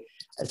great.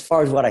 As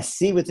far as what I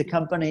see with the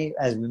company,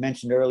 as we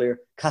mentioned earlier,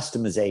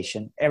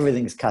 customization,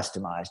 everything's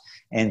customized.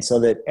 And so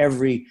that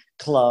every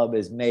club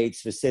is made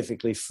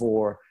specifically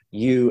for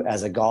you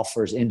as a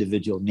golfer's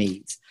individual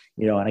needs.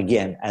 And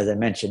again, as I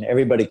mentioned,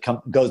 everybody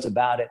goes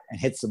about it and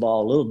hits the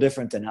ball a little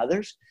different than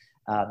others.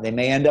 They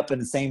may end up in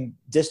the same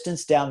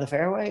distance down the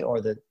fairway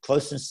or the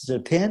closeness to the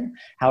pin.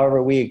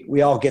 However,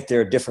 we all get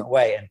there a different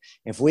way. And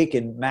if we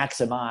can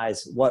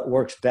maximize what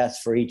works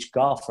best for each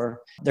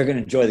golfer, they're going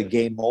to enjoy the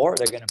game more.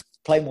 They're going to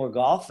play more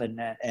golf and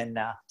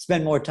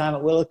spend more time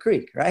at Willow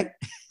Creek, right?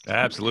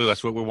 Absolutely.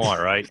 That's what we want,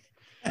 right?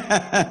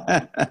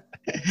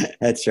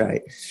 That's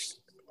right.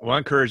 Well, I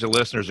encourage the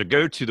listeners to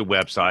go to the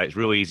website. It's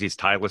really easy. It's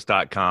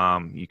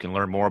Titleist.com. You can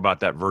learn more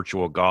about that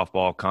virtual golf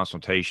ball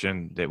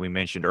consultation that we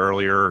mentioned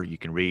earlier. You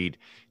can read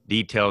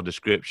detailed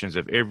descriptions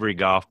of every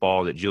golf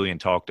ball that Julian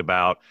talked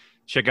about.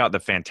 Check out the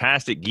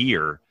fantastic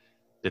gear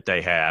that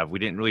they have. We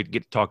didn't really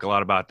get to talk a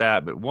lot about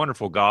that, but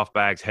wonderful golf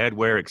bags,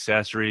 headwear,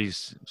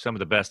 accessories, some of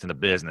the best in the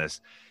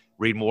business.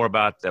 Read more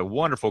about the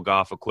wonderful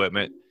golf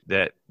equipment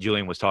that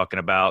Julian was talking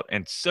about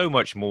and so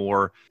much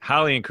more.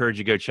 Highly encourage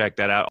you to go check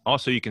that out.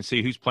 Also, you can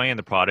see who's playing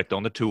the product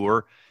on the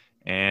tour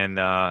and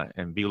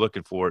be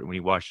looking for it when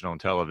you watch it on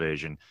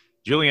television.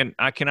 Julian,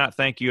 I cannot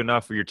thank you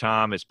enough for your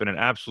time. It's been an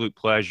absolute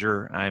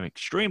pleasure. I'm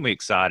extremely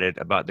excited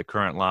about the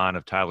current line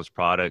of Titleist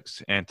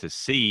products and to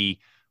see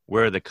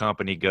where the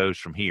company goes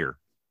from here.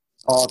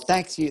 Oh,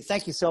 thank you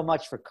so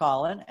much for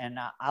calling, and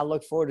I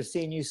look forward to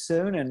seeing you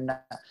soon, and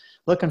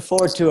looking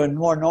forward to a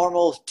more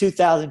normal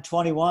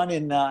 2021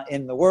 in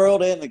the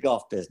world and the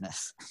golf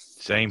business.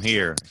 Same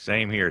here.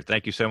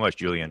 Thank you so much,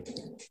 Julian.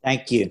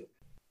 Thank you.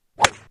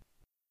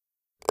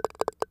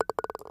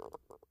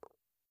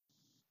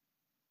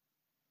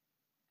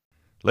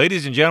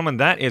 Ladies and gentlemen,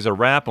 that is a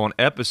wrap on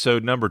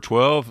episode number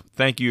 12.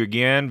 Thank you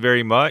again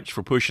very much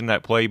for pushing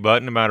that play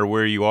button, no matter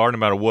where you are, no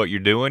matter what you're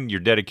doing. Your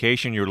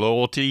dedication, your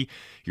loyalty,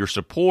 your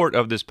support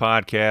of this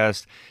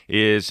podcast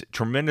is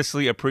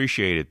tremendously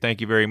appreciated. Thank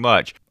you very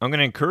much. I'm going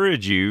to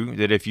encourage you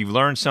that if you've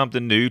learned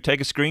something new, take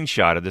a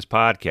screenshot of this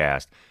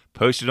podcast,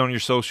 post it on your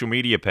social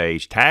media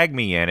page, tag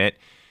me in it,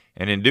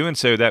 and in doing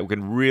so, that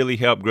can really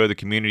help grow the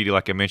community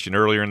like I mentioned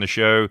earlier in the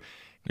show.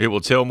 It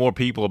will tell more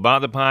people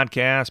about the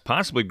podcast,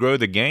 possibly grow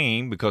the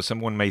game because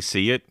someone may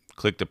see it,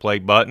 click the play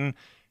button,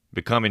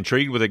 become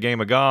intrigued with a game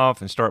of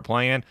golf and start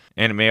playing.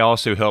 And it may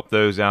also help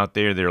those out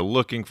there that are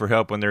looking for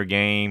help in their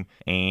game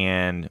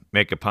and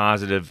make a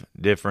positive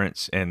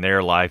difference in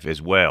their life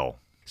as well.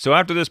 So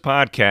after this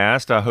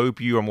podcast, I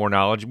hope you are more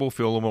knowledgeable,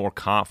 feel a little more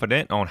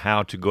confident on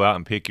how to go out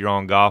and pick your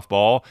own golf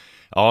ball.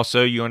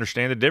 Also, you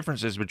understand the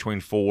differences between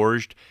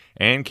forged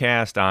and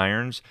cast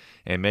irons,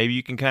 and maybe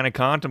you can kind of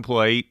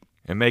contemplate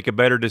and make a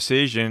better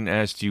decision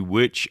as to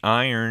which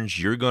irons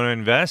you're going to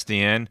invest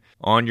in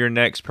on your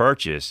next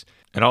purchase.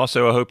 And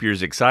also, I hope you're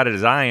as excited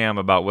as I am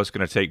about what's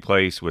going to take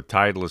place with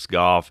Titleist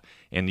Golf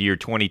in the year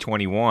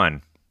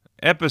 2021.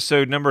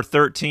 Episode number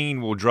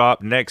 13 will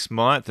drop next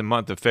month, the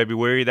month of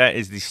February. That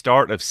is the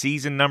start of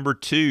season number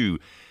 2,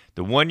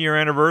 the 1-year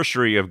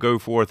anniversary of Go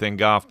Forth and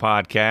Golf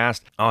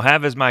podcast. I'll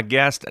have as my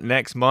guest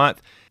next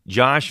month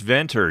Josh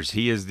Venters.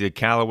 He is the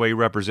Callaway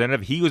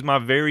representative. He was my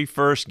very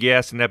first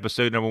guest in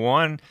episode number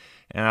 1.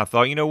 And I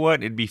thought, you know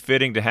what, it'd be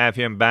fitting to have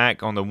him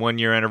back on the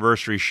 1-year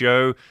anniversary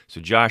show.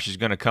 So Josh is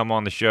going to come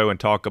on the show and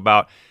talk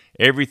about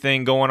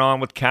everything going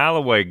on with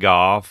Callaway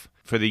Golf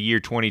for the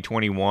year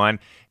 2021.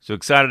 So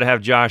excited to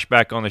have Josh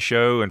back on the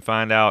show and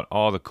find out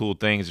all the cool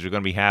things that are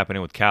going to be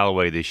happening with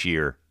Callaway this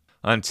year.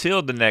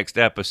 Until the next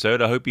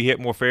episode, I hope you hit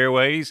more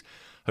fairways.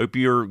 Hope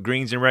your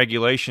greens and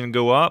regulation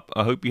go up.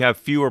 I hope you have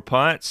fewer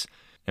putts.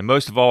 And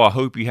most of all, I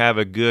hope you have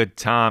a good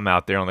time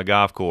out there on the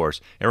golf course.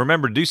 And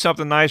remember, do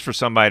something nice for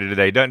somebody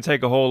today. It doesn't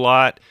take a whole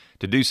lot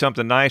to do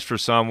something nice for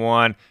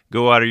someone.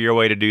 Go out of your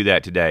way to do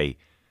that today.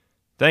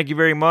 Thank you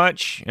very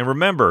much. And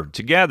remember,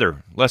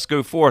 together, let's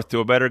go forth to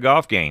a better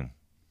golf game.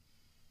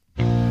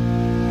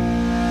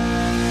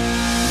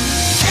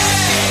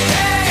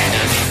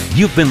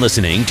 You've been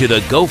listening to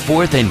the Go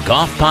Forth and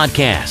Golf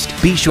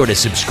podcast. Be sure to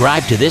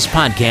subscribe to this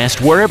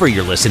podcast wherever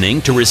you're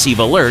listening to receive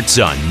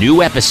alerts on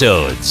new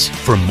episodes.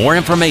 For more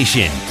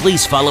information,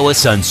 please follow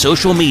us on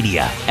social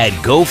media at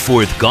Go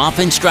Forth Golf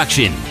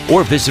Instruction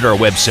or visit our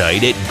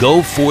website at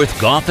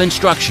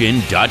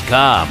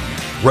goforthgolfinstruction.com.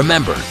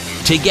 Remember,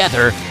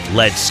 together,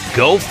 let's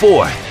go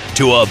forth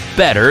to a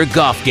better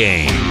golf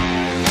game.